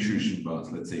do for nutrition bars,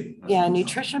 let's say? Yeah,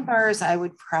 nutrition bars, I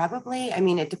would probably,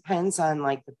 it depends on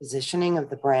the positioning of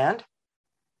the brand,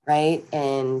 right?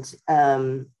 And,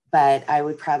 but I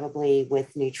would probably,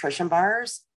 with nutrition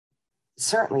bars,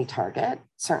 certainly Target,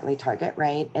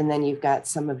 right? And then you've got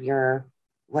some of your,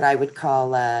 what I would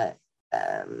call,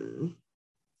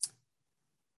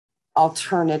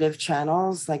 alternative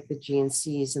channels like the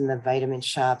GNCs and the vitamin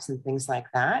shops and things like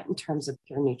that in terms of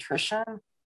pure nutrition.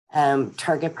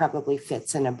 Target probably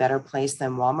fits in a better place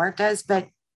than Walmart does, but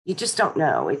you just don't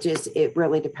know. It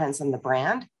really depends on the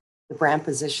brand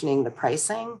positioning, the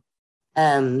pricing.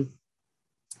 I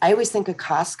always think of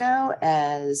Costco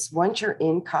as, once you're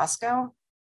in Costco,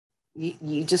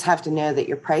 you just have to know that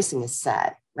your pricing is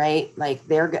set, right?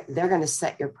 They're going to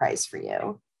set your price for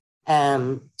you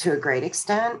to a great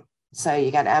extent. So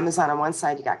you got Amazon on one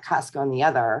side, you got Costco on the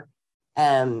other,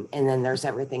 and then there's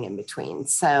everything in between.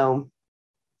 So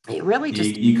it really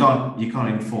just you can't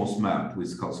enforce MAP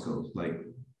with Costco,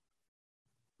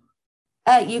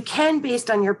 you can based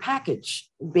on your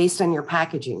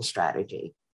packaging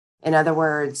strategy. In other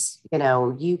words,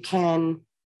 you can,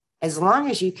 as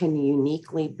long as you can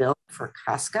uniquely build for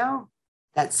Costco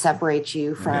that separates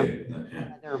you from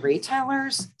other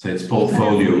retailers. So it's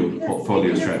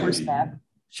portfolio strategy.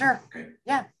 Sure. Okay.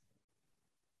 Yeah.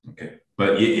 Okay.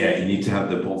 But you need to have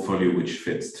the portfolio which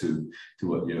fits to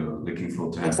what you're looking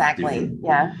for to have. Exactly.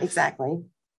 Yeah, exactly.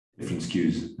 Different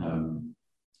SKUs.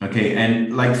 Okay.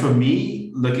 And for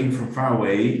me, looking from far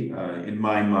away, in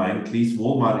my mind, at least,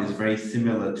 Walmart is very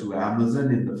similar to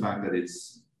Amazon in the fact that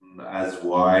it's as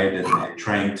wide and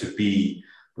trying to be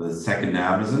the second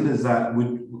Amazon.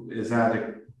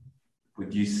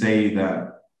 Would you say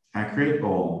that accurate,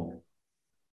 or?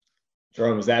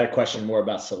 Jerome, is that a question more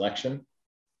about selection?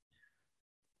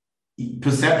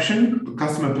 Perception,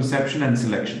 customer perception and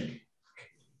selection.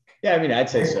 Yeah, I'd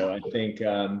say so. I think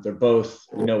they're both,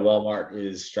 Walmart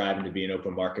is striving to be an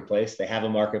open marketplace. They have a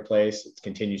marketplace, it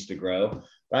continues to grow.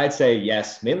 But I'd say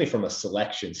yes, mainly from a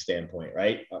selection standpoint,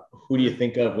 right? Who do you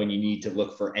think of when you need to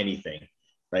look for anything,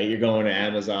 right? You're going to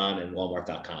Amazon and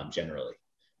Walmart.com generally.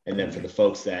 And then for the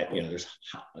folks that, there's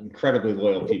incredibly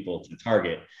loyal people to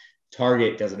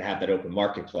Target doesn't have that open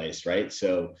marketplace, right?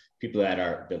 So people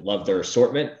that love their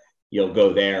assortment, you'll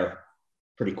go there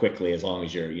pretty quickly as long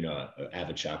as you're, an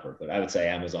avid shopper. But I would say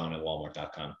Amazon and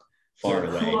Walmart.com far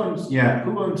and away.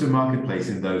 Who owns a marketplace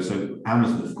in those? So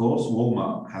Amazon, of course.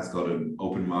 Walmart has got an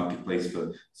open marketplace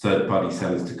for third-party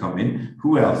sellers to come in.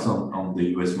 Who else on the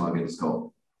US market has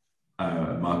got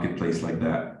a marketplace like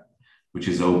that, which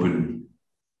is open?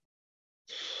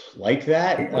 Like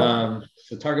that?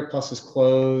 So Target Plus is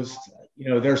closed.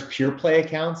 There's pure play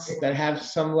accounts that have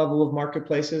some level of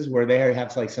marketplaces where they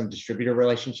have some distributor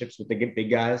relationships with the big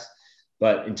guys.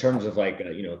 But in terms of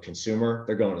consumer,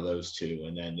 they're going to those two.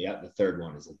 And then the third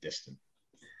one is a distant.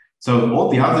 So all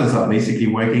the others are basically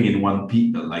working in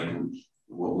 1P, like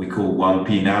what we call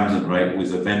 1P in Amazon, right,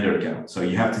 with a vendor account. So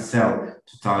you have to sell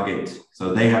to Target.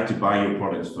 So they have to buy your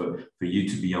products for you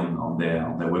to be on their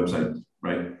website,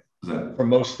 right? For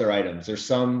most of their items. There's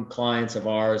some clients of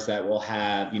ours that will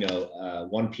have,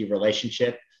 1P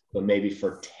relationship, but maybe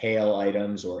for tail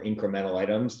items or incremental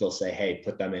items, they'll say, hey,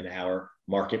 put them in our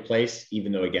marketplace,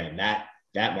 even though, again,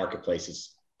 that marketplace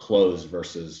is closed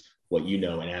versus what in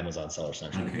Amazon Seller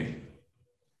Central.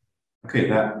 Okay,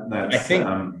 that's. I think,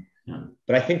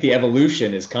 but I think the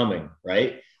evolution is coming,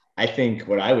 right? I think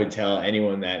what I would tell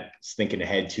anyone that's thinking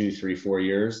ahead 2, 3, 4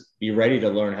 years, be ready to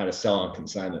learn how to sell on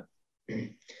consignment,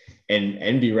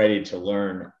 and be ready to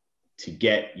learn to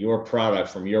get your product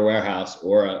from your warehouse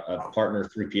or a partner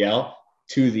 3PL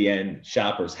to the end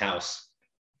shopper's house.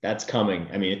 That's coming.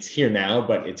 I mean, it's here now,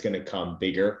 but it's going to come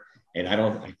bigger. And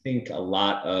I think a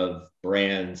lot of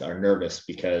brands are nervous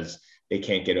because they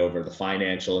can't get over the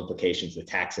financial implications, the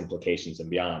tax implications and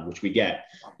beyond, which we get.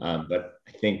 But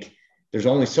I think there's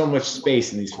only so much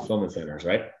space in these fulfillment centers,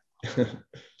 right?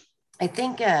 I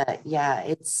think,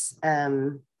 it's,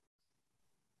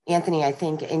 Anthony, I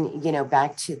think, and,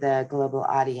 back to the global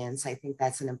audience, I think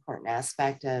that's an important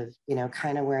aspect of,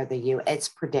 kind of where it's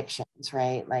predictions,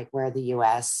 right? Like where the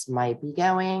US might be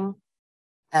going.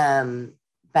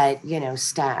 But,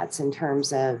 stats in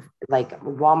terms of like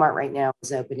Walmart right now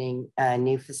is opening a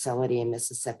new facility in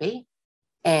Mississippi,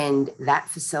 and that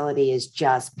facility is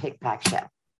just pick, pack, ship,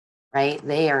 right?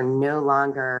 They are no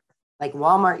longer like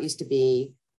Walmart used to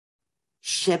be,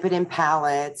 ship it in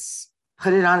pallets,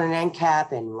 put it on an end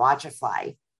cap and watch it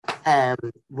fly.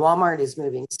 Walmart is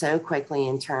moving so quickly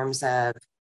in terms of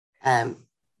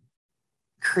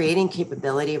creating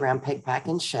capability around pick, pack,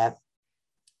 and ship.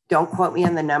 Don't quote me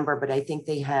on the number, but I think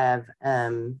they have,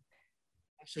 I'm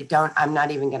not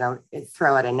even going to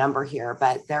throw out a number here,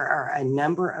 but there are a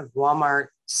number of Walmart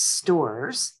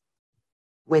stores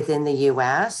within the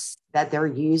US that they're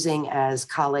using as,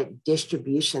 call it,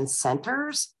 distribution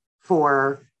centers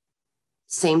for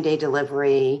same day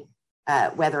delivery,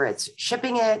 whether it's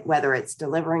shipping it, whether it's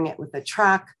delivering it with a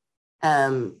truck.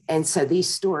 And so these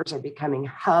stores are becoming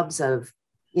hubs of,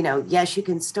 yes, you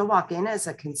can still walk in as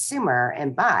a consumer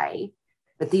and buy,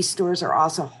 but these stores are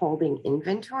also holding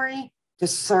inventory to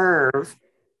serve,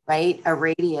 right, a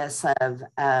radius of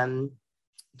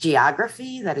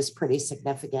geography that is pretty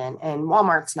significant. And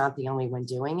Walmart's not the only one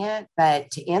doing it.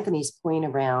 But to Anthony's point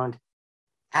around,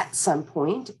 at some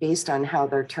point, based on how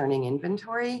they're turning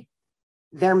inventory,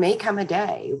 there may come a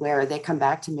day where they come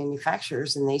back to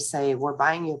manufacturers and they say, we're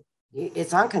buying you,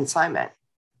 it's on consignment.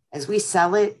 As we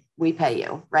sell it, we pay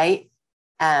you, right?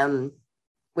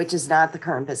 Which is not the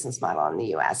current business model in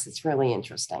the US. It's really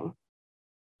interesting.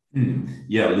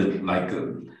 Yeah,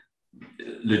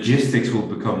 logistics will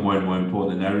become more and more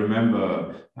important. And I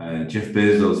remember Jeff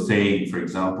Bezos saying, for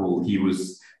example, he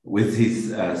was with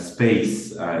his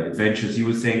space adventures, he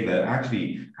was saying that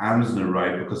actually Amazon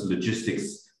arrived because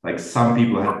logistics, like some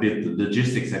people had built the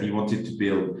logistics and he wanted to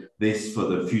build this for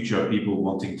the future of people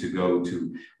wanting to go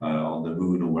to on the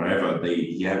moon or wherever.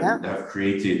 He have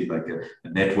created like a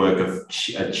network of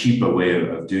a cheaper way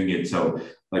of doing it. So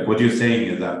like what you're saying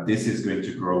is that this is going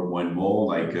to grow more and more,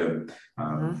 like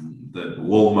the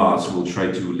Walmarts will try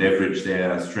to leverage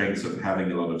their strengths of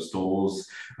having a lot of stores,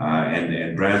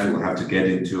 and brands will have to get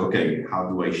into, okay, how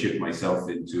do I ship myself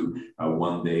into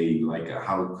one day, like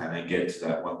how can I get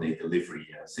that one day delivery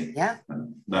thing? Yeah.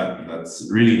 And that's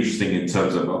really interesting in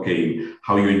terms of, okay,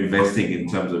 how you're investing in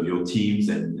terms of your teams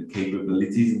and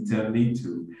capabilities internally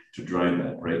to drive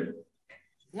that, right?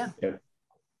 Yeah.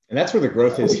 And that's where the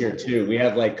growth is here too. We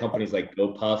have like companies like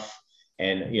GoPuff,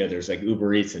 and there's like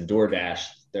Uber Eats and DoorDash.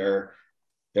 They're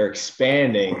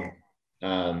expanding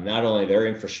not only their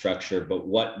infrastructure, but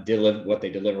what they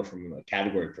deliver from a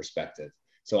category perspective.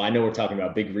 So I know we're talking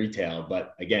about big retail,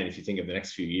 but again, if you think of the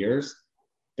next few years,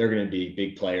 they're going to be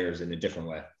big players in a different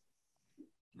way.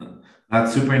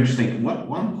 That's super interesting.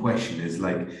 One question is,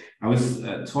 like, I was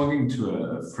talking to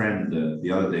a friend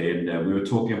the other day, and we were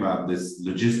talking about this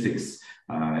logistics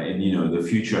and the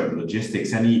future of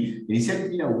logistics, and he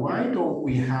said, why don't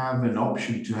we have an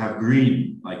option to have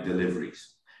green like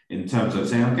deliveries, in terms of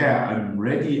saying, okay, I'm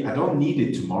ready, I don't need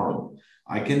it tomorrow,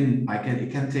 it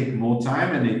can take more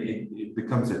time, and it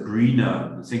becomes a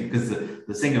greener thing, because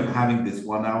the thing of having this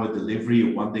 1 hour delivery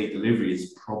or 1 day delivery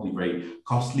is probably very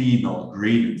costly, not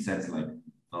green in the sense, like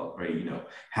not very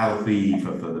healthy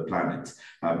for the planet.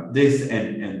 This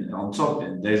and on top,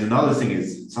 and there's another thing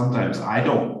is, sometimes I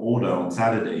don't order on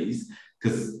Saturdays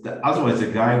because otherwise a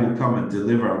guy will come and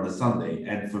deliver on the Sunday,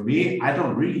 and for me, I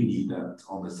don't really need that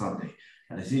on the Sunday.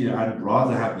 And I see, I'd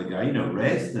rather have the guy,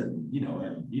 rest and,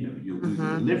 you'll do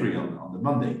the delivery on the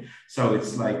Monday. So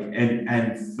it's like,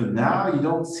 and for now, you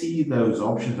don't see those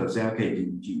options of saying, okay,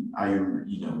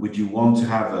 would you want to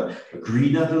have a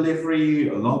greener delivery,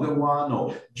 a longer one,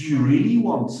 or do you really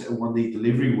want a one-day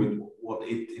delivery with what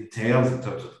it entails in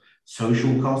terms of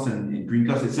social costs and green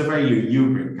costs? It's a very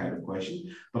European kind of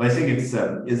question, but I think it's,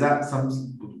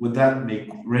 would that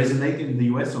resonate in the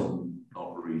US or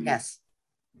not really? Yes.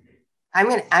 I'm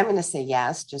gonna say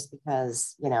yes, just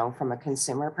because, from a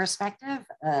consumer perspective,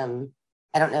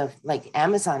 I don't know if like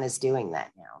Amazon is doing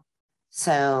that now.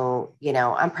 So,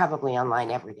 I'm probably online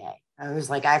every day. I was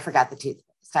like, I forgot the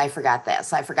toothpaste, I forgot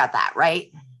this, I forgot that,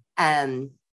 right? And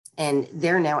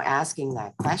they're now asking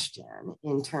that question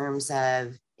in terms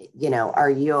of, are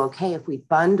you okay if we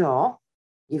bundle?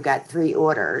 You've got 3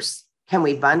 orders. Can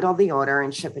we bundle the order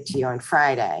and ship it to you on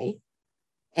Friday?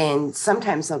 And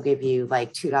sometimes they'll give you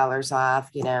like $2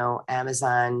 off,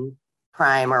 Amazon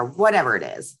Prime or whatever it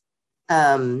is.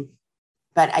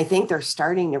 But I think they're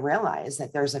starting to realize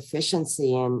that there's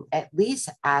efficiency in at least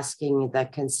asking the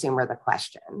consumer the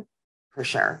question, for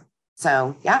sure.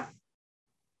 So, yeah.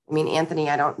 I mean, Anthony,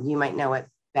 you might know it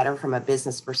better from a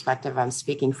business perspective. I'm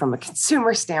speaking from a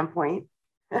consumer standpoint.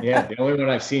 Yeah, the only one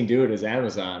I've seen do it is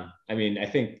Amazon. I mean, I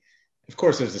think, of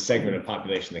course, there's a segment of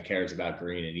population that cares about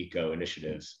green and eco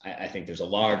initiatives. I think there's a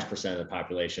large percent of the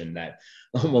population that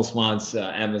almost wants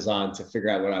Amazon to figure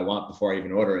out what I want before I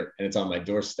even order it. And it's on my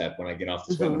doorstep when I get off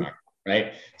this webinar,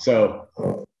 right? So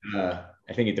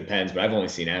I think it depends, but I've only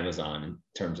seen Amazon in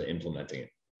terms of implementing it.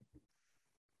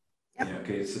 Yeah,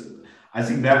 okay. So I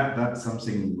think that's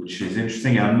something which is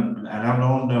interesting. And I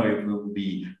don't know if it will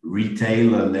be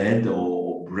retailer-led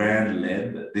or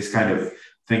brand-led, this kind of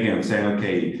thinking of saying,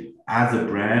 okay, as a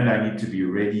brand, I need to be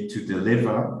ready to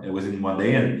deliver within one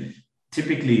day. And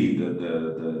typically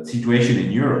the situation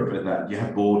in Europe is that you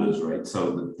have borders, right?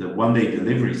 So the one-day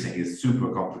delivery thing is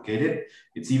super complicated.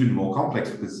 It's even more complex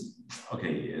because,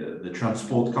 the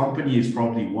transport company is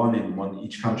probably one in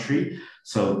each country.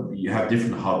 So you have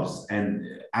different hubs. And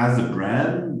as a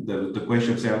brand, the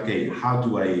question of saying, okay, how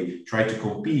do I try to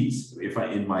compete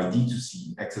in my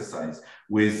D2C exercise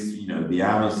with, the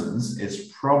Amazons,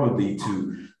 is probably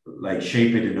to like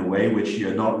shape it in a way which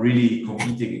you're not really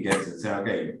competing against and say,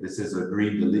 okay, this is a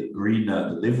green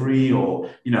delivery, or,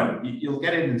 you'll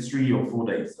get it in 3 or 4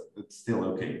 days. It's still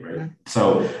okay, right? Mm-hmm.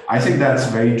 So I think that's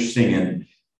very interesting. And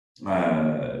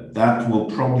that will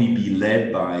probably be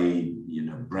led by,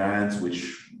 brands which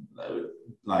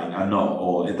are not,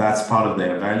 or that's part of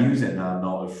their values and are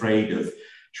not afraid of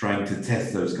trying to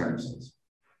test those kinds of things.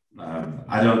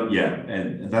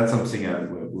 And that's something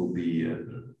that will be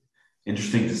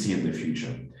interesting to see in the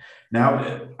future.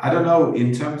 Now, I don't know,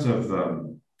 in terms of,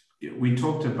 we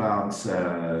talked about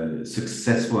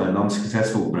successful and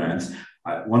non-successful brands.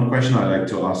 One question I like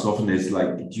to ask often is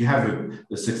like, do you have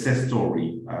a success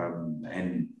story?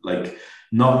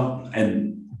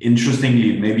 And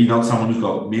interestingly, maybe not someone who's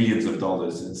got millions of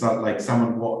dollars. It's not like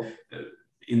someone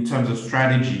in terms of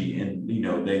strategy, and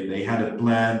they had a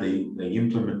plan, they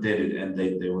implemented it, and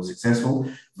they were successful,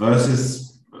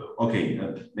 versus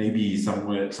maybe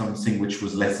something which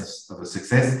was less of a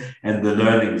success, and the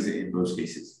learnings in both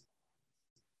cases.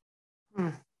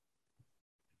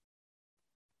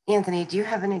 Anthony, do you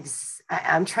have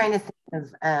I'm trying to think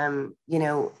of,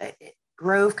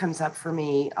 Grove comes up for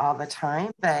me all the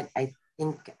time, but I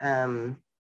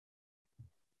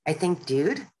think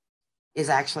Dude is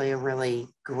actually a really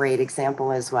great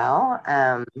example as well.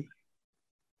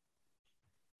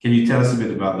 Can you tell us a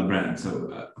bit about the brand?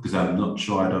 So, because I'm not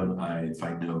sure, if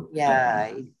I know.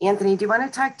 Yeah, Anthony, do you want to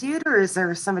talk Dude, or is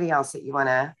there somebody else that you want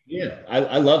to? Yeah,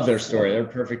 I love their story. They're a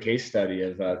perfect case study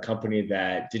of a company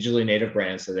that digitally native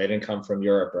brand. So they didn't come from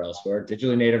Europe or elsewhere.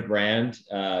 Digitally native brand,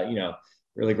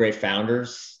 really great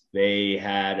founders. They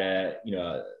had a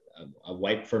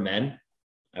wipe for men.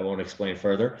 I won't explain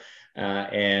further.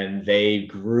 And they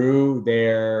grew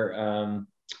their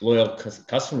loyal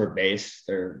customer base,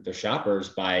 their shoppers,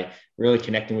 by really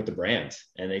connecting with the brand.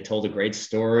 And they told a great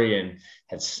story and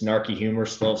had snarky humor,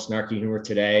 still snarky humor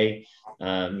today,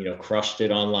 crushed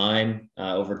it online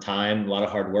over time, a lot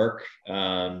of hard work.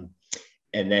 And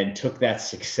then took that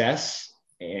success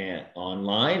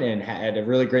online and had a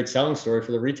really great selling story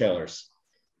for the retailers.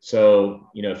 So,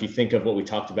 if you think of what we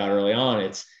talked about early on,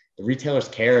 it's the retailers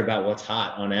care about what's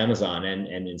hot on Amazon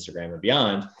and Instagram and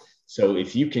beyond. So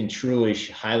if you can truly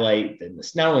highlight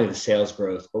not only the sales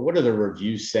growth, but what are the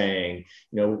reviews saying?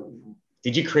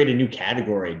 Did you create a new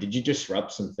category? Did you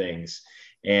disrupt some things?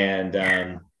 And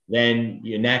then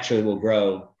you naturally will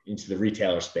grow into the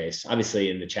retailer space, obviously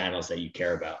in the channels that you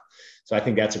care about. So I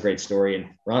think that's a great story. And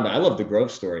Rhonda, I love the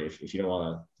Grove story. If you don't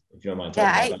want to, if you don't mind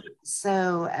talking about that.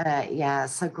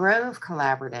 So Grove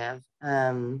Collaborative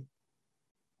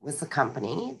was the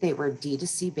company. They were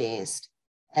D2C based.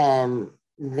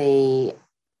 They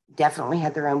definitely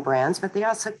had their own brands, but they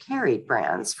also carried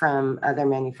brands from other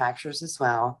manufacturers as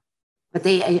well. But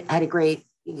they had a great,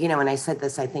 and I said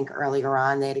this, I think earlier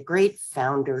on, they had a great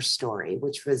founder story,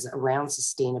 which was around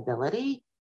sustainability.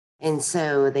 And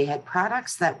so they had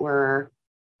products that were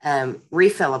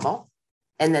refillable,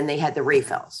 and then they had the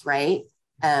refills, right?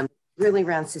 Really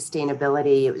around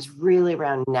sustainability. It was really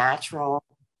around natural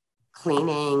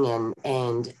cleaning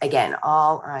and again,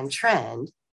 all on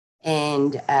trend.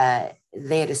 And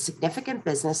they had a significant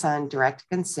business on direct to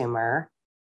consumer,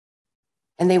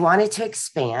 and they wanted to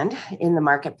expand in the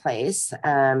marketplace,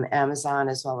 Amazon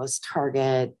as well as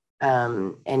Target,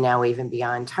 and now even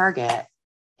beyond Target.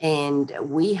 And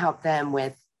we helped them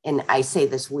with, and I say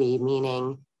this we,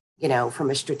 meaning, from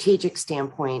a strategic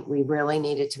standpoint, we really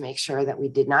needed to make sure that we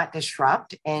did not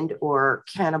disrupt and or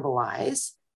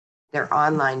cannibalize their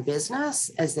online business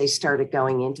as they started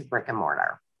going into brick and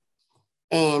mortar.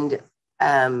 And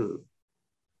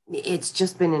it's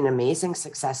just been an amazing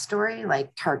success story.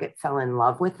 Like Target fell in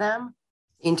love with them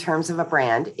in terms of a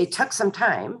brand. It took some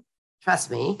time,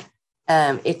 trust me.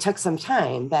 It took some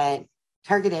time, but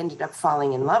Target ended up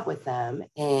falling in love with them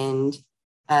and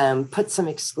put some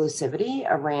exclusivity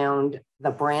around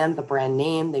the brand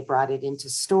name. They brought it into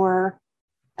store.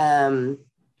 Do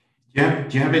you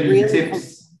have any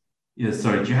tips? Yeah,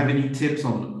 sorry. Do you have any tips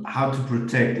on how to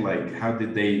protect? Like, what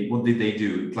did they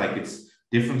do? Like, it's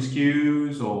different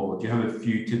SKUs, or do you have a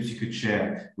few tips you could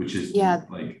share, which is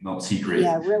like not secret?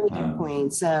 Yeah, really good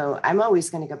point. So I'm always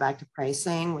going to go back to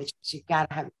pricing, which you've got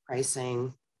to have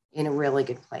pricing in a really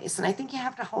good place. And I think you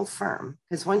have to hold firm,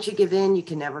 because once you give in, you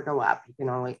can never go up. You can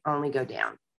only go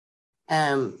down.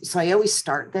 So I always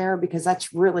start there, because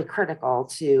that's really critical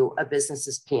to a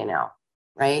business's P&L,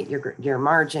 right? Your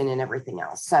margin and everything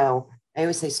else. So I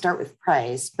always say start with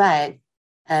price, but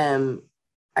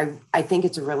I think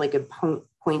it's a really good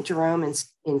point, Jerome,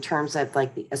 in terms of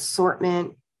like the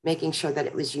assortment, making sure that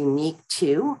it was unique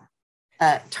to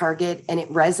Target and it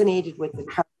resonated with the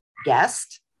Target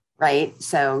guest, right?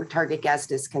 So Target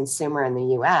guest is consumer in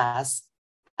the US.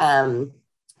 And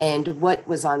what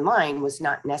was online was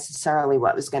not necessarily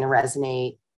what was going to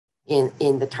resonate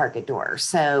in the Target door.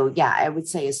 So yeah, I would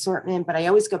say assortment, but I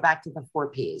always go back to the 4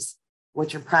 Ps,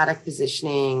 which are product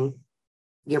positioning,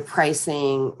 your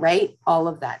pricing, right? All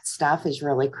of that stuff is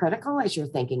really critical as you're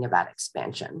thinking about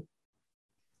expansion.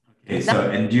 Okay,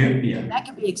 that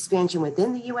could be expansion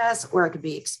within the US, or it could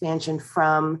be expansion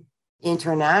from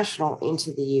international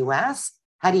into the US.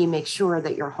 How do you make sure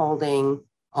that you're holding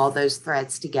all those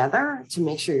threads together to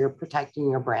make sure you're protecting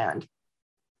your brand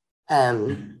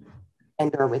and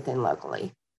or within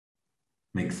locally?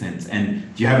 Makes sense.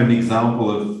 And do you have an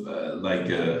example of like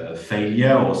a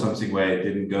failure or something where it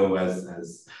didn't go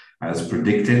as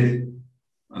predicted?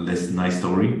 A less nice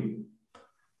story.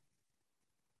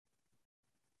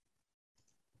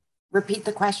 Repeat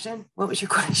the question. What was your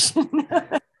question?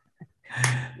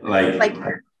 like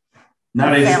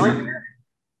nowadays,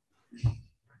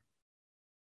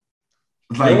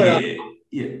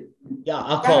 Yeah,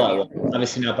 I'll call out one.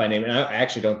 Obviously not by name. And I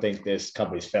actually don't think this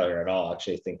company's failure at all. I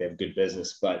actually think they have good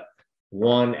business. But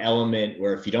one element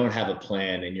where if you don't have a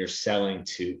plan and you're selling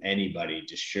to anybody,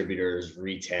 distributors,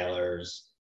 retailers,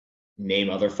 name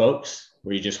other folks,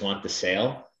 where you just want the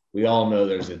sale, we all know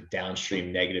there's a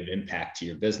downstream negative impact to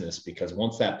your business, because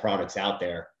once that product's out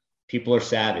there, people are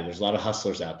savvy. There's a lot of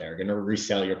hustlers out there going to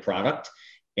resell your product.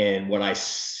 And what I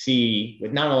see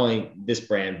with not only this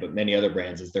brand, but many other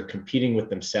brands, is they're competing with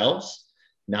themselves,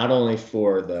 not only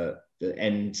for the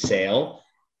end sale,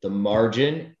 the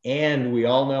margin. And we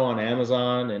all know on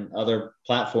Amazon and other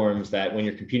platforms that when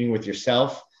you're competing with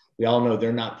yourself, we all know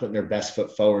they're not putting their best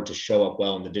foot forward to show up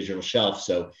well on the digital shelf.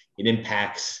 So it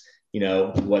impacts,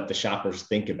 what the shoppers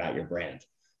think about your brand.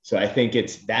 So I think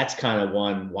that's kind of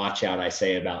one watch out I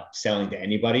say about selling to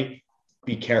anybody.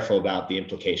 Be careful about the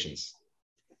implications.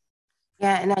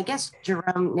 Yeah, and I guess,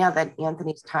 Jerome, now that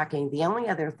Anthony's talking, the only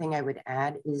other thing I would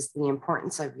add is the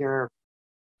importance of your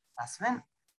assessment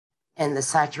and the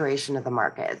saturation of the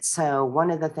market. So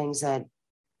one of the things that,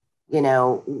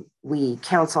 we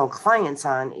counsel clients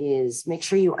on is make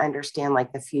sure you understand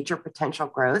like the future potential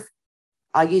growth.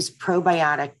 I'll use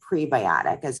probiotic,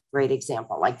 prebiotic as a great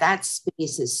example. Like that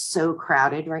space is so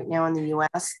crowded right now in the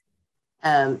US.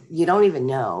 You don't even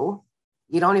know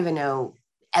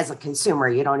as a consumer,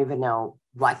 you don't even know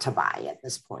what to buy at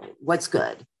this point. What's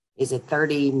good? Is it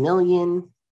 30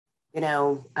 million,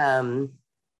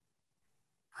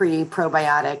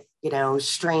 probiotic,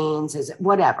 strains? Is it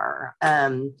whatever?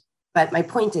 But my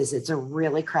point is, it's a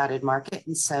really crowded market.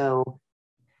 And so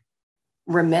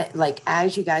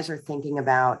as you guys are thinking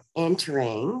about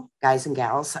entering, guys and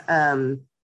gals,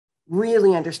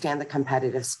 really understand the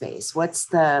competitive space. What's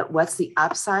the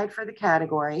upside for the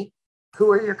category? Who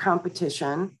are your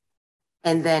competition?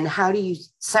 And then how do you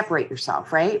separate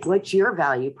yourself, right? What's your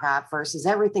value prop versus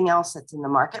everything else that's in the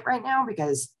market right now?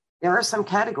 Because there are some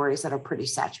categories that are pretty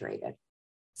saturated.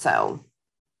 So.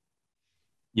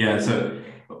 Yeah, so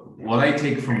what I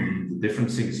take from the different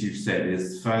things you've said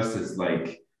is first is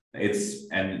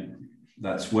and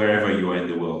that's wherever you are in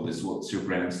the world, is what's your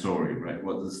brand story, right?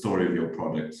 What's the story of your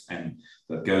products? And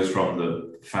that goes from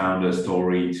the founder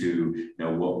story to,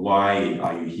 why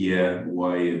are you here?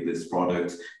 Why this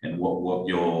product? And what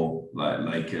your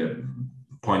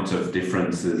points of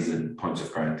differences and points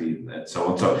of clarity and so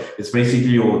on. So it's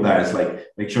basically all that. It's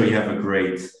make sure you have a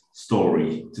great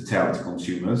story to tell to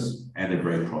consumers and a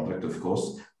great product, of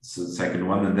course. So the second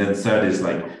one. And then third is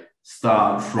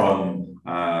start from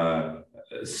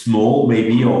small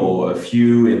maybe, or a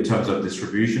few in terms of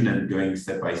distribution, and going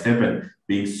step by step and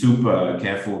being super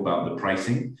careful about the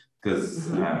pricing,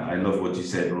 because I love what you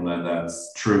said, Rhonda.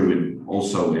 That's true, and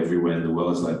also everywhere in the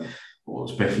world is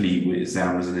especially with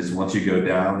Amazon, is once you go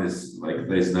down, is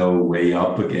there's no way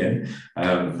up again.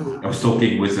 I was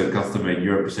talking with a customer in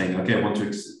Europe saying, okay, I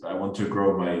want to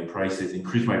grow my prices,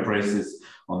 increase my prices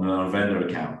on a vendor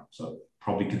account. So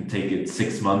probably can take it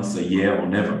 6 months, a year, or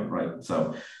never, right?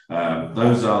 So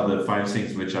those are the 5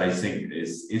 things which I think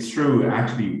is true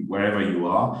actually wherever you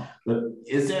are. But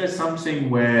is there something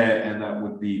where, and that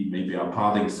would be maybe our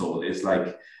parting thought, is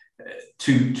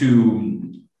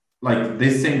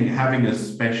this thing, having a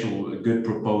good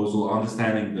proposal,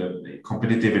 understanding the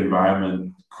competitive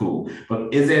environment, cool.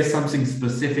 But is there something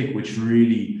specific which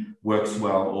really works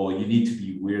well, or you need to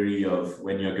be wary of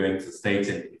when you're going to the States,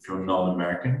 if you're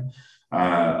non-American,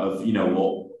 of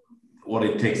what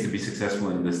it takes to be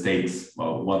successful in the States?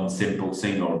 Well, one simple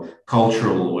thing, or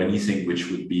cultural, or anything which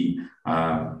would be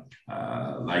on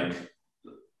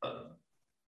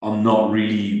not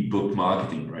really book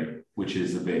marketing, right? Which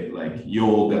is a bit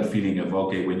your gut feeling of,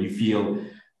 okay, when you feel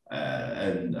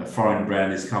a foreign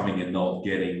brand is coming and not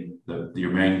getting the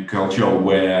American culture,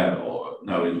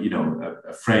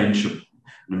 a French,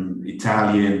 an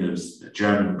Italian, a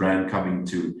German brand coming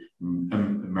to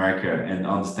America and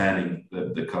understanding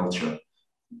the culture.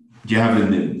 Do you have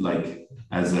it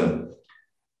as a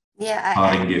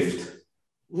parting gift?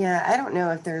 Yeah, I don't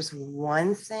know if there's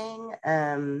one thing.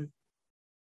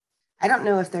 I don't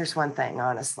know if there's one thing,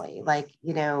 honestly.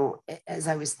 As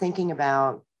I was thinking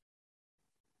about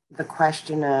the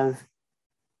question of,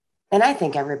 and I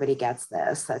think everybody gets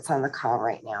this that's on the call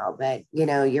right now, but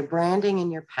your branding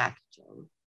and your packaging,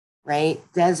 right?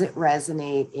 Does it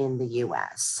resonate in the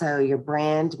US? So your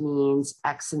brand means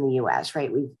X in the US,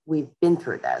 right? We've been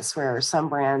through this where some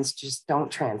brands just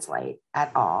don't translate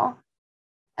at all.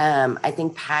 I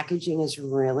think packaging is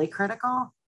really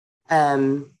critical.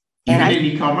 Even in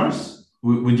e-commerce,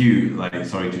 would you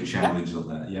sorry to challenge on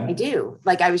that? Yeah, I do.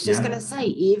 I was just going to say,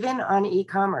 even on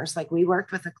e-commerce, we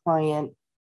worked with a client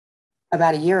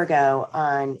about a year ago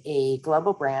on a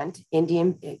global brand,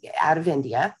 out of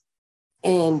India,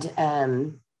 and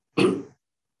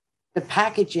the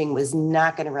packaging was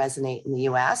not going to resonate in the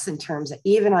US in terms of,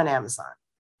 even on Amazon,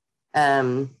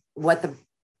 what the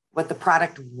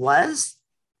product was: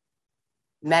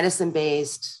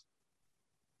 medicine-based,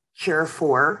 cure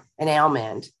for an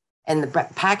ailment, and the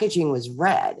packaging was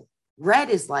red. Red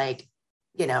is like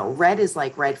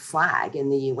red flag in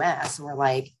the US. And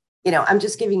we're I'm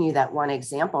just giving you that one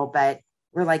example, but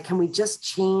we're can we just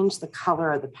change the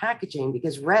color of the packaging?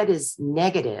 Because red is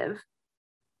negative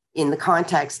in the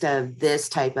context of this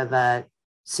type of a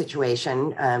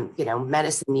situation,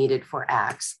 medicine needed for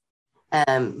X,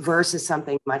 versus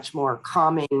something much more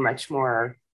calming, much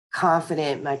more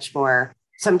confident, much more.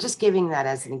 So I'm just giving that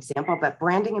as an example, but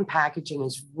branding and packaging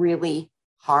is really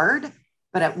hard.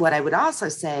 But what I would also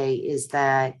say is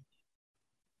that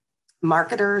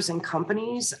marketers and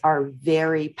companies are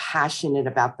very passionate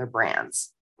about their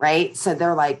brands, right? So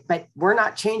they're but we're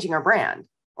not changing our brand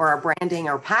or our branding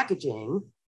or packaging.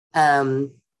 But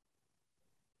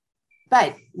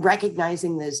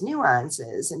recognizing those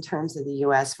nuances in terms of the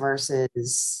US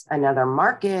versus another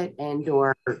market, and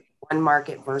or one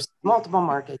market versus multiple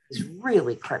markets, is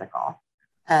really critical.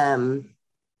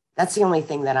 That's the only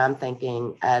thing that I'm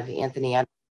thinking of, Anthony.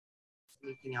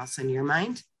 Anything else on your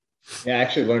mind? Yeah, I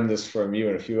actually learned this from you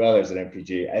and a few others at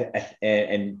MPG.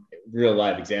 And real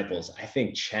live examples. I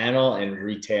think channel and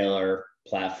retailer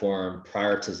platform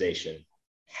prioritization,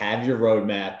 have your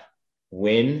roadmap,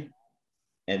 win,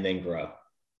 and then grow.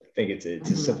 I think it's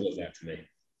as simple as that to me.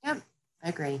 Yep, I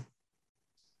agree.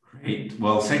 Great.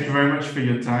 Well, thank you very much for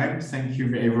your time. Thank you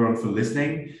everyone for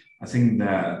listening. I think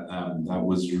that that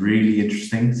was really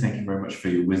interesting. Thank you very much for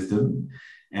your wisdom,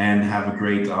 and have a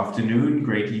great afternoon,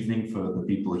 great evening for the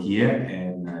people here.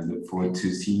 And I look forward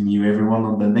to seeing you everyone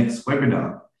on the next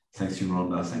webinar. Thanks,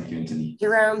 Rhonda. Thank you, Anthony.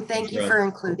 Jerome, thank you for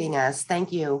including us.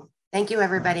 Thank you. Thank you,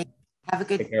 everybody. Have a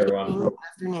good evening,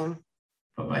 afternoon.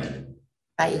 Bye-bye.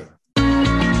 Bye.